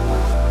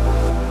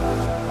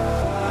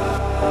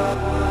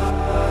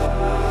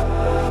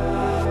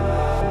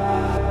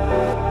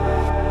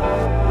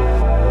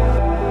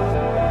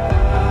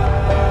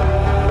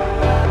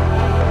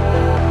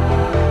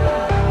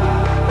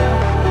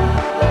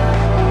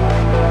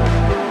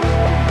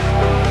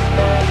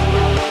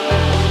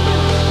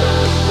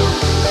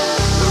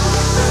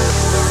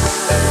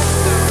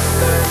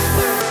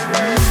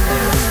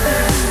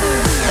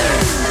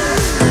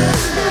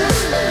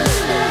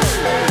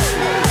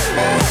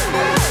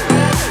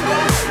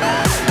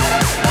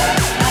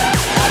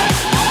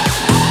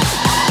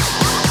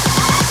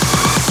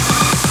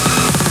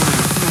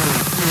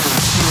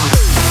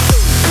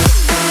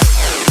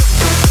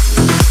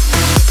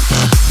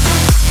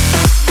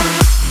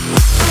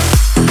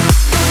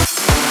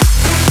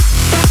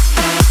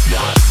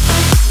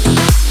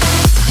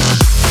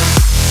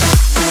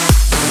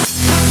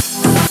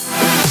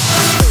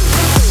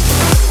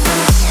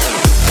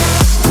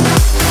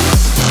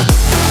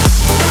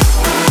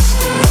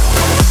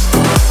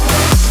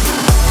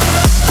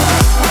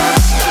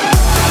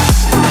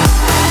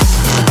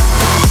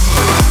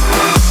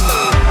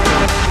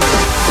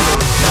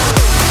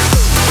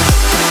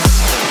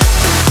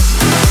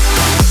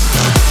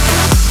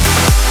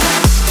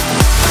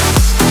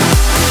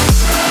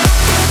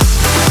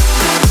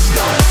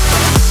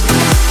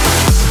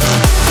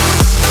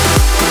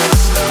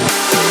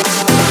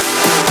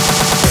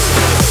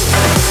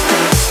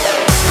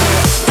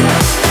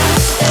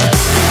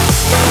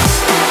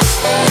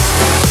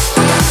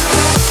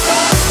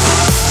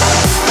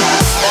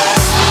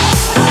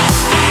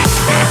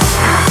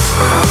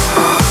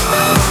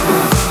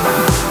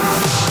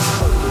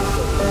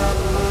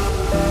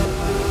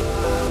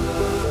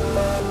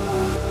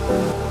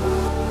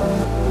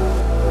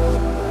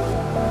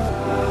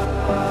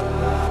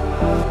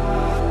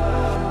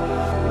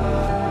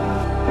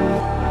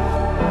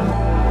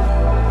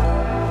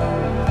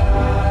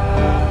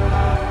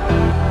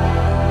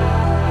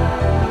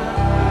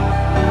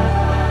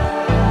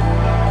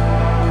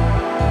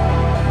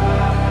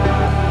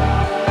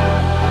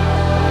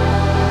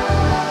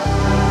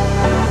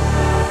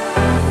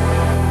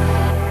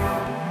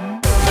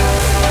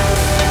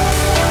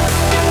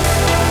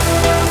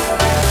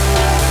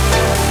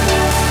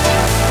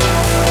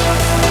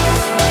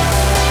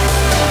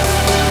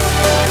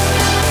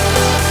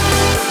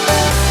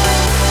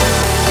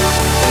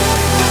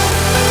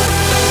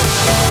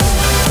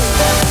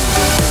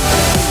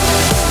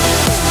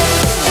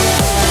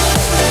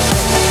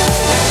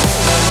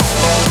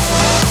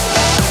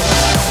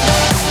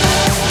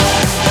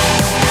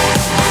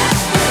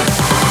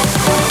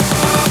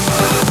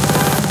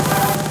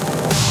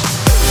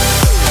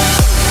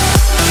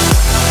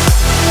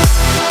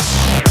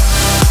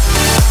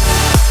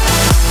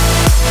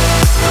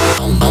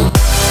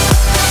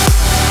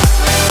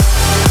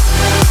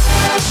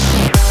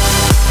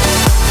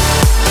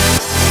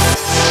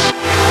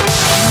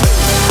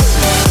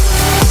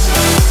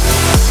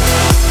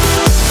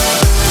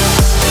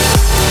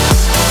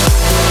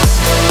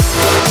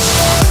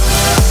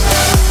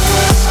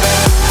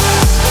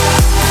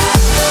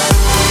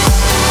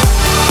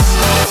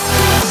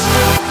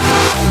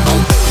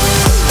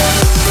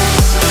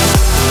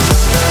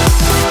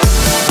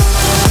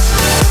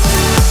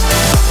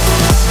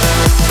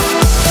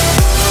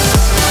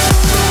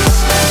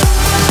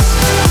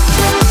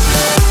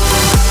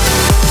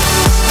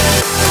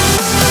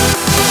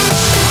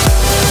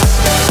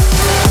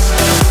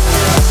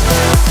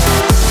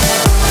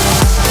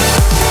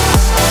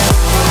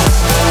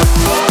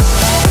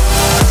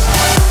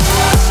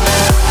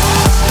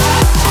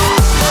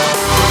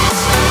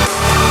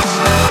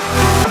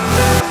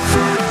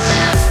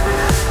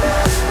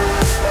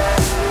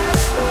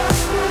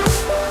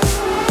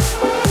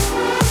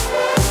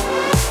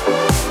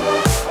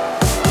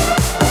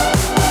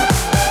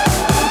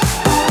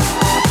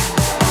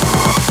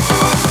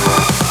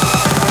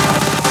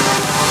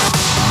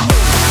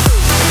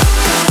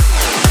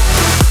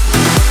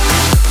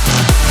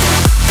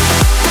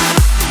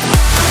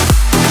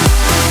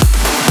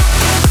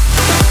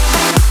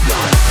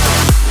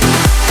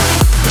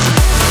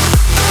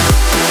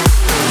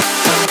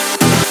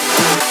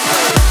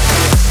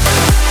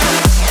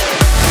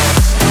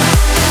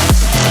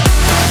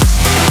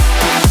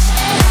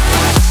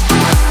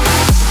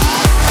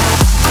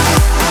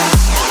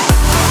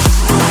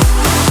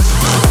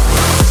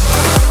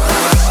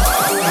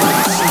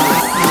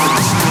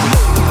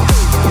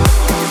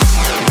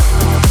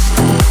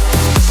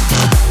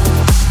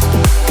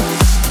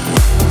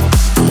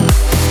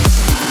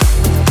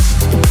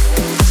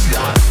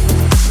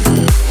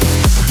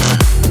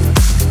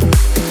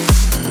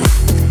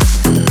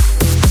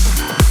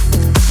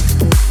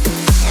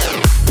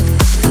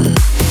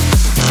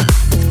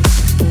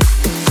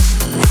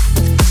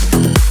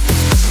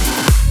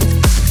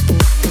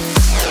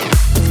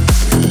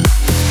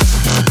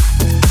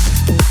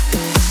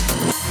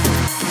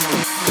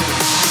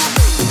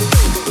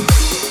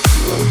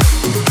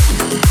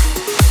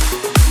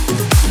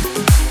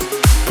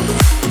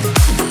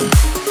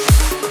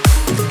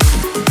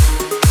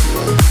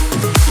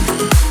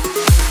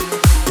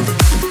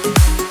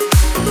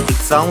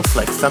 sounds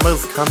like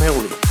summer's come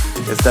early,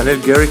 as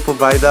Daniel Garrick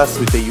provides us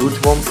with a huge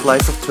warm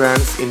slice of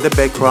trance in the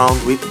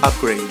background with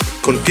Upgrade.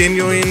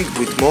 Continuing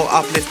with more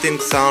uplifting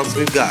sounds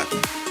we've got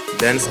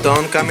Dan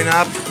Stone coming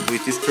up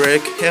with his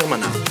track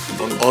Hermana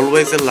on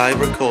Always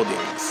Alive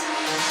Recordings.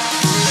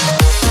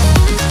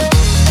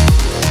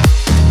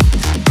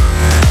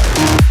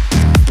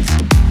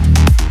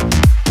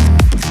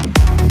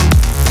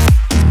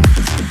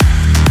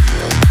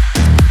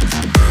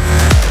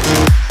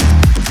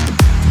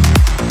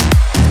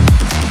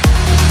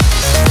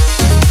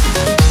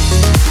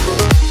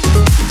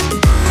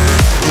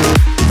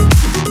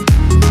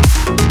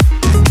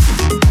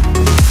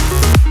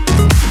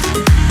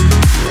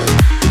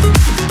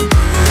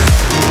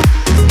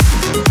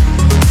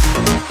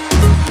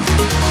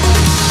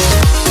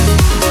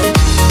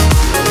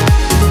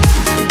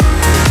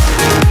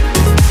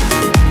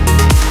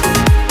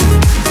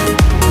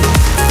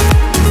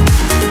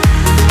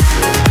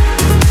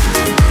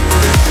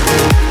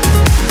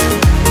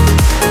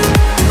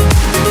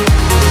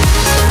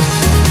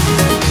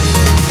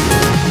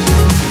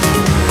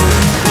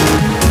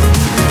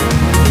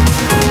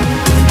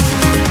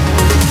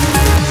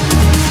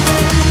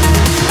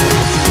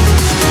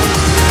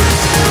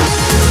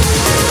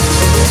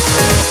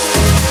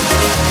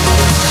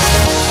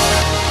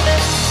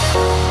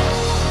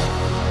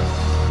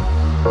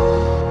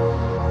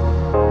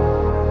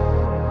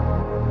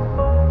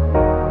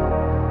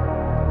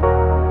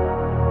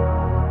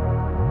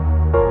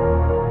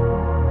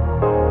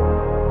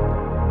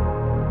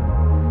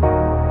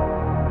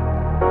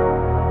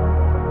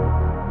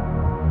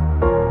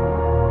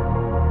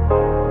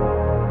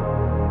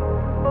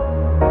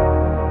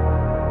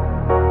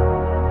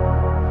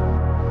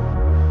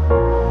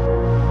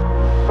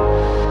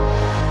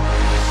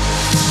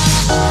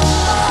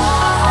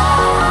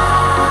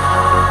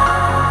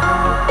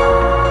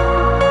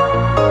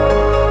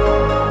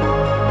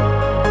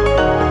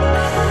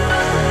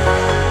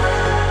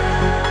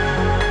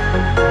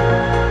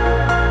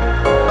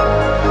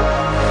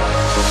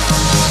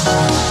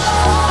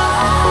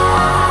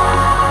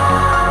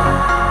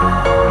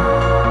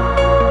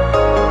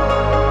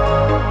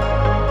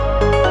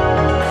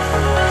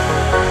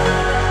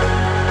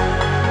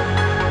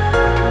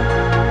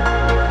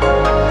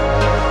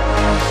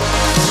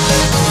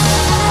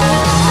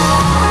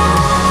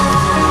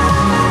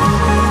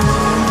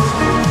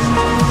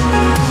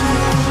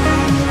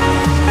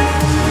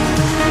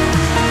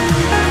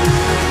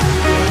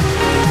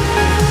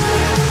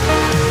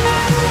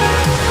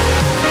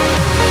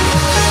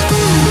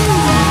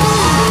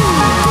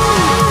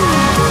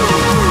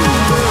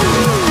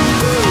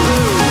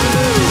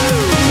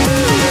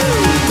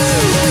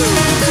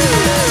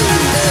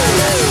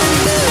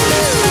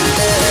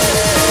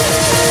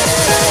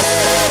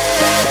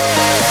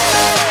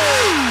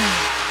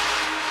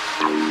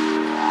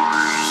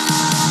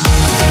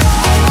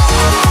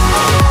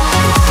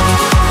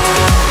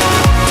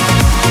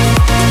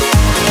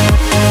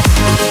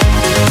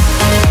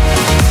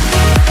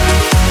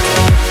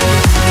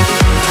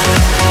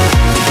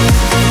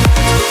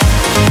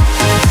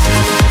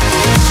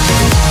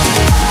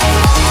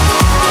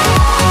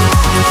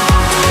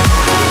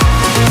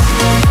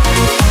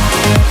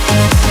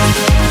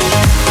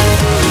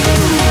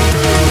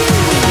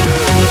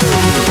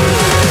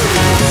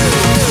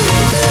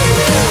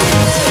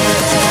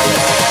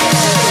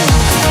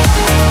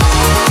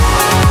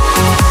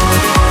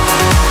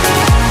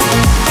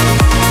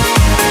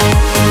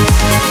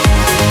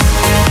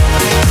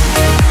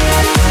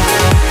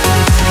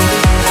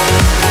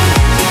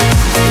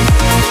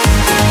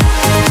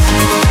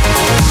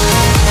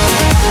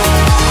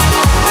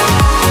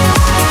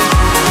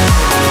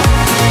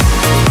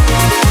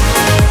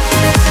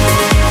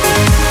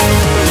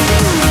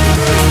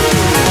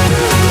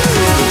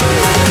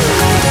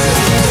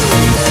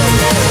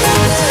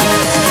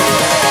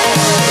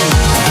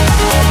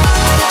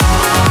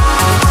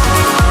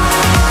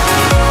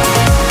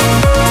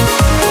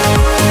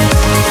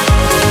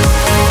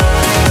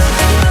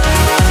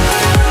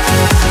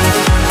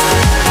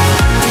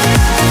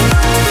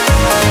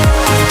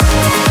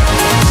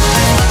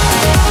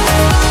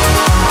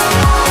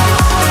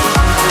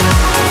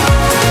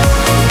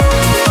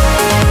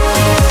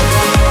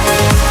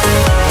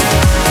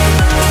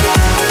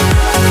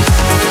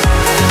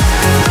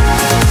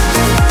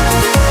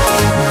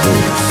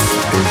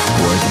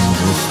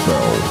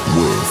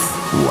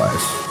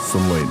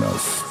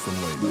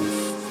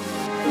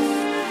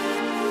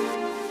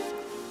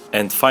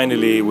 And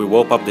finally, we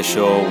wrap up the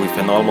show with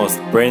an almost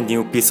brand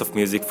new piece of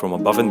music from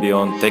Above and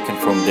Beyond taken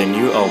from their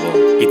new album.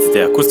 It's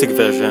the acoustic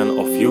version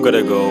of You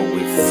Gotta Go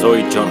with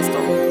Zoe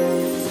Johnston.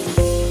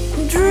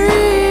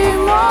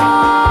 Dream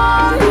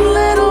on,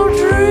 little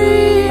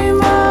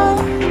dreamer.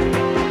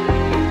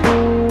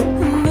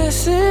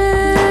 This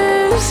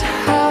is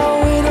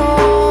how it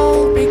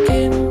all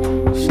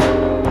begins.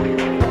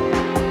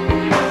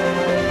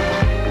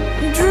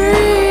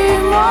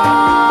 Dream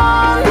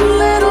on,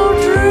 little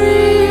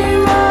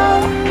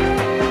dreamer.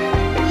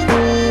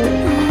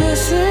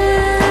 This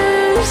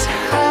is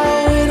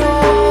how it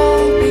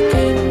all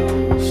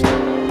begins.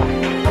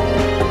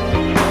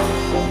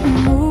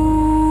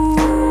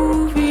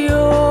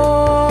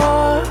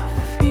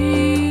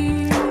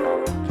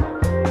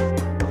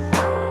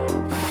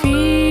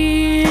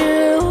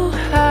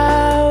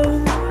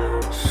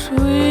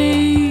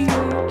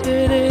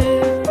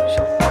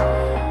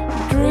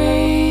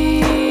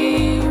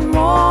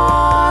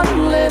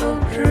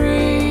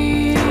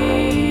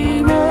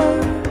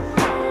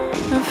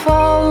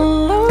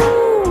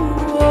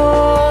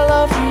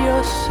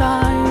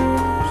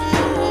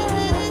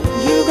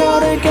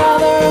 gotta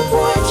gather up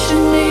what you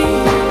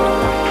need.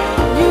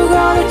 You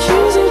gotta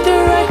choose a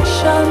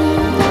direction.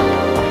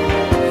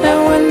 And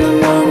when the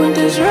moment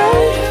is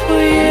right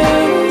for you,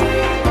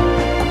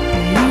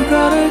 you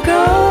gotta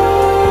go.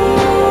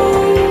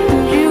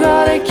 You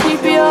gotta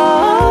keep your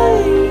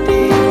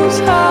ideals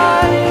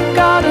high.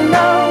 Gotta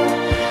know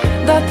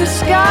that the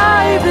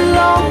sky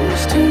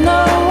belongs to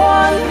no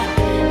one.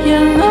 You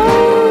know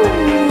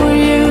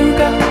you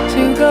got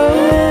to go.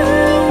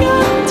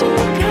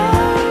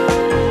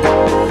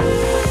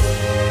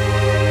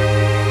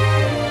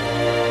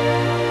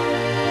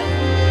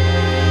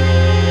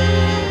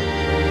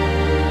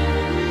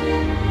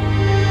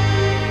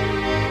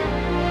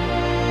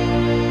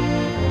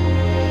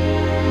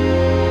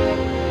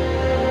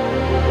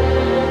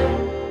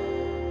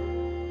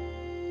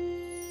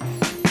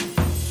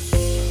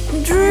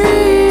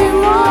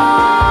 Dream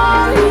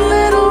on,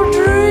 little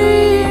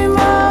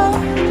dreamer.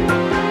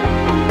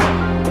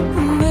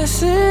 This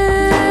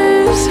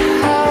is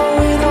how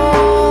it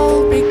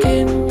all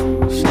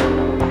begins.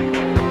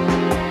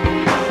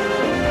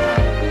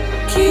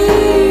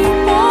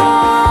 Keep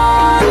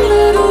on,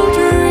 little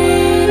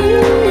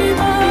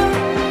dreamer.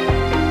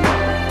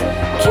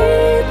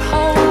 Keep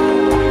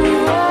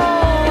holding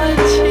what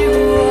you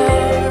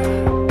are.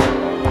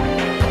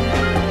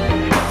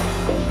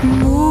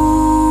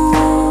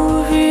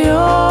 Move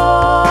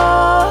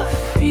your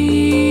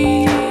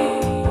feet.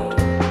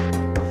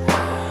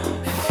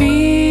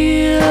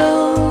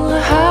 Feel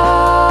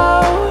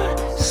how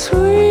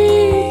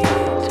sweet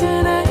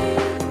it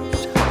is.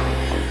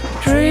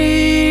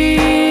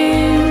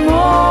 Dream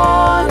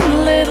on,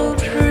 little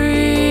dreamer.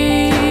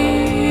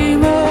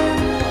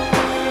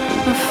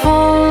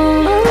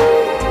 Follow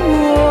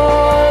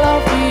all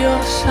of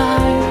your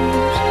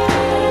signs.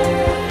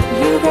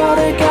 You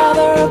gotta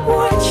gather up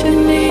what you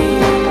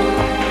need.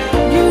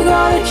 You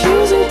gotta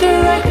choose a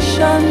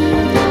direction.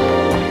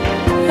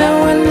 And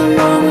when the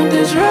moment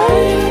is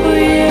right for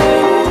you,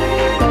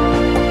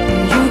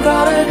 you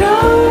gotta go.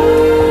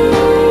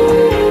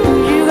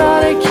 You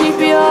gotta keep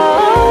your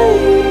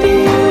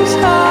ideals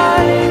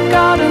high.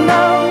 Gotta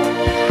know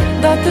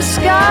that the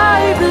sky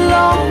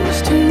belongs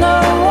to no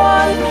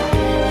one.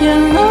 You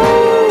know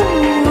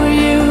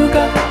you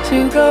got to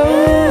go.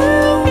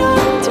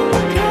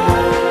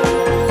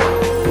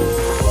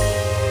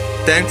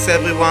 Thanks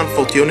everyone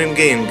for tuning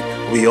in.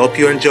 We hope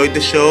you enjoyed the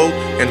show,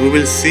 and we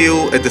will see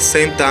you at the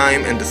same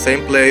time and the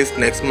same place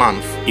next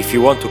month. If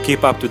you want to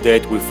keep up to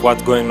date with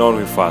what's going on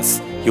with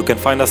us, you can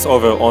find us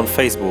over on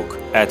Facebook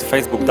at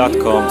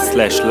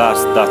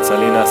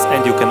facebook.com/las.salinas,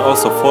 and you can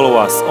also follow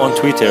us on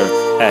Twitter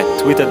at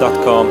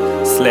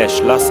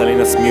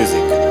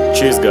twitter.com/lasalinasmusic.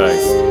 Cheers,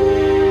 guys.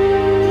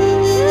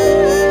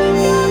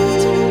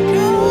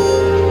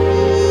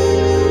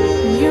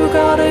 You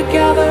gotta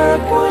gather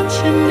up what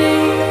you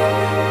need.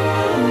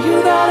 You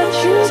gotta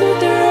choose a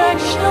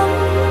direction.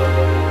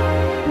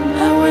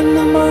 And when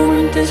the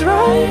moment is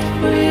right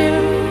for you,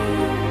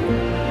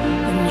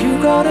 and you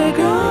gotta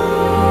go.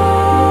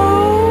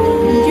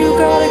 You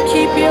gotta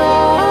keep your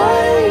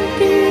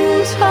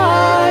ideals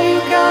high. You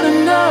gotta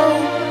know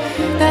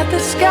that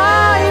the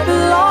sky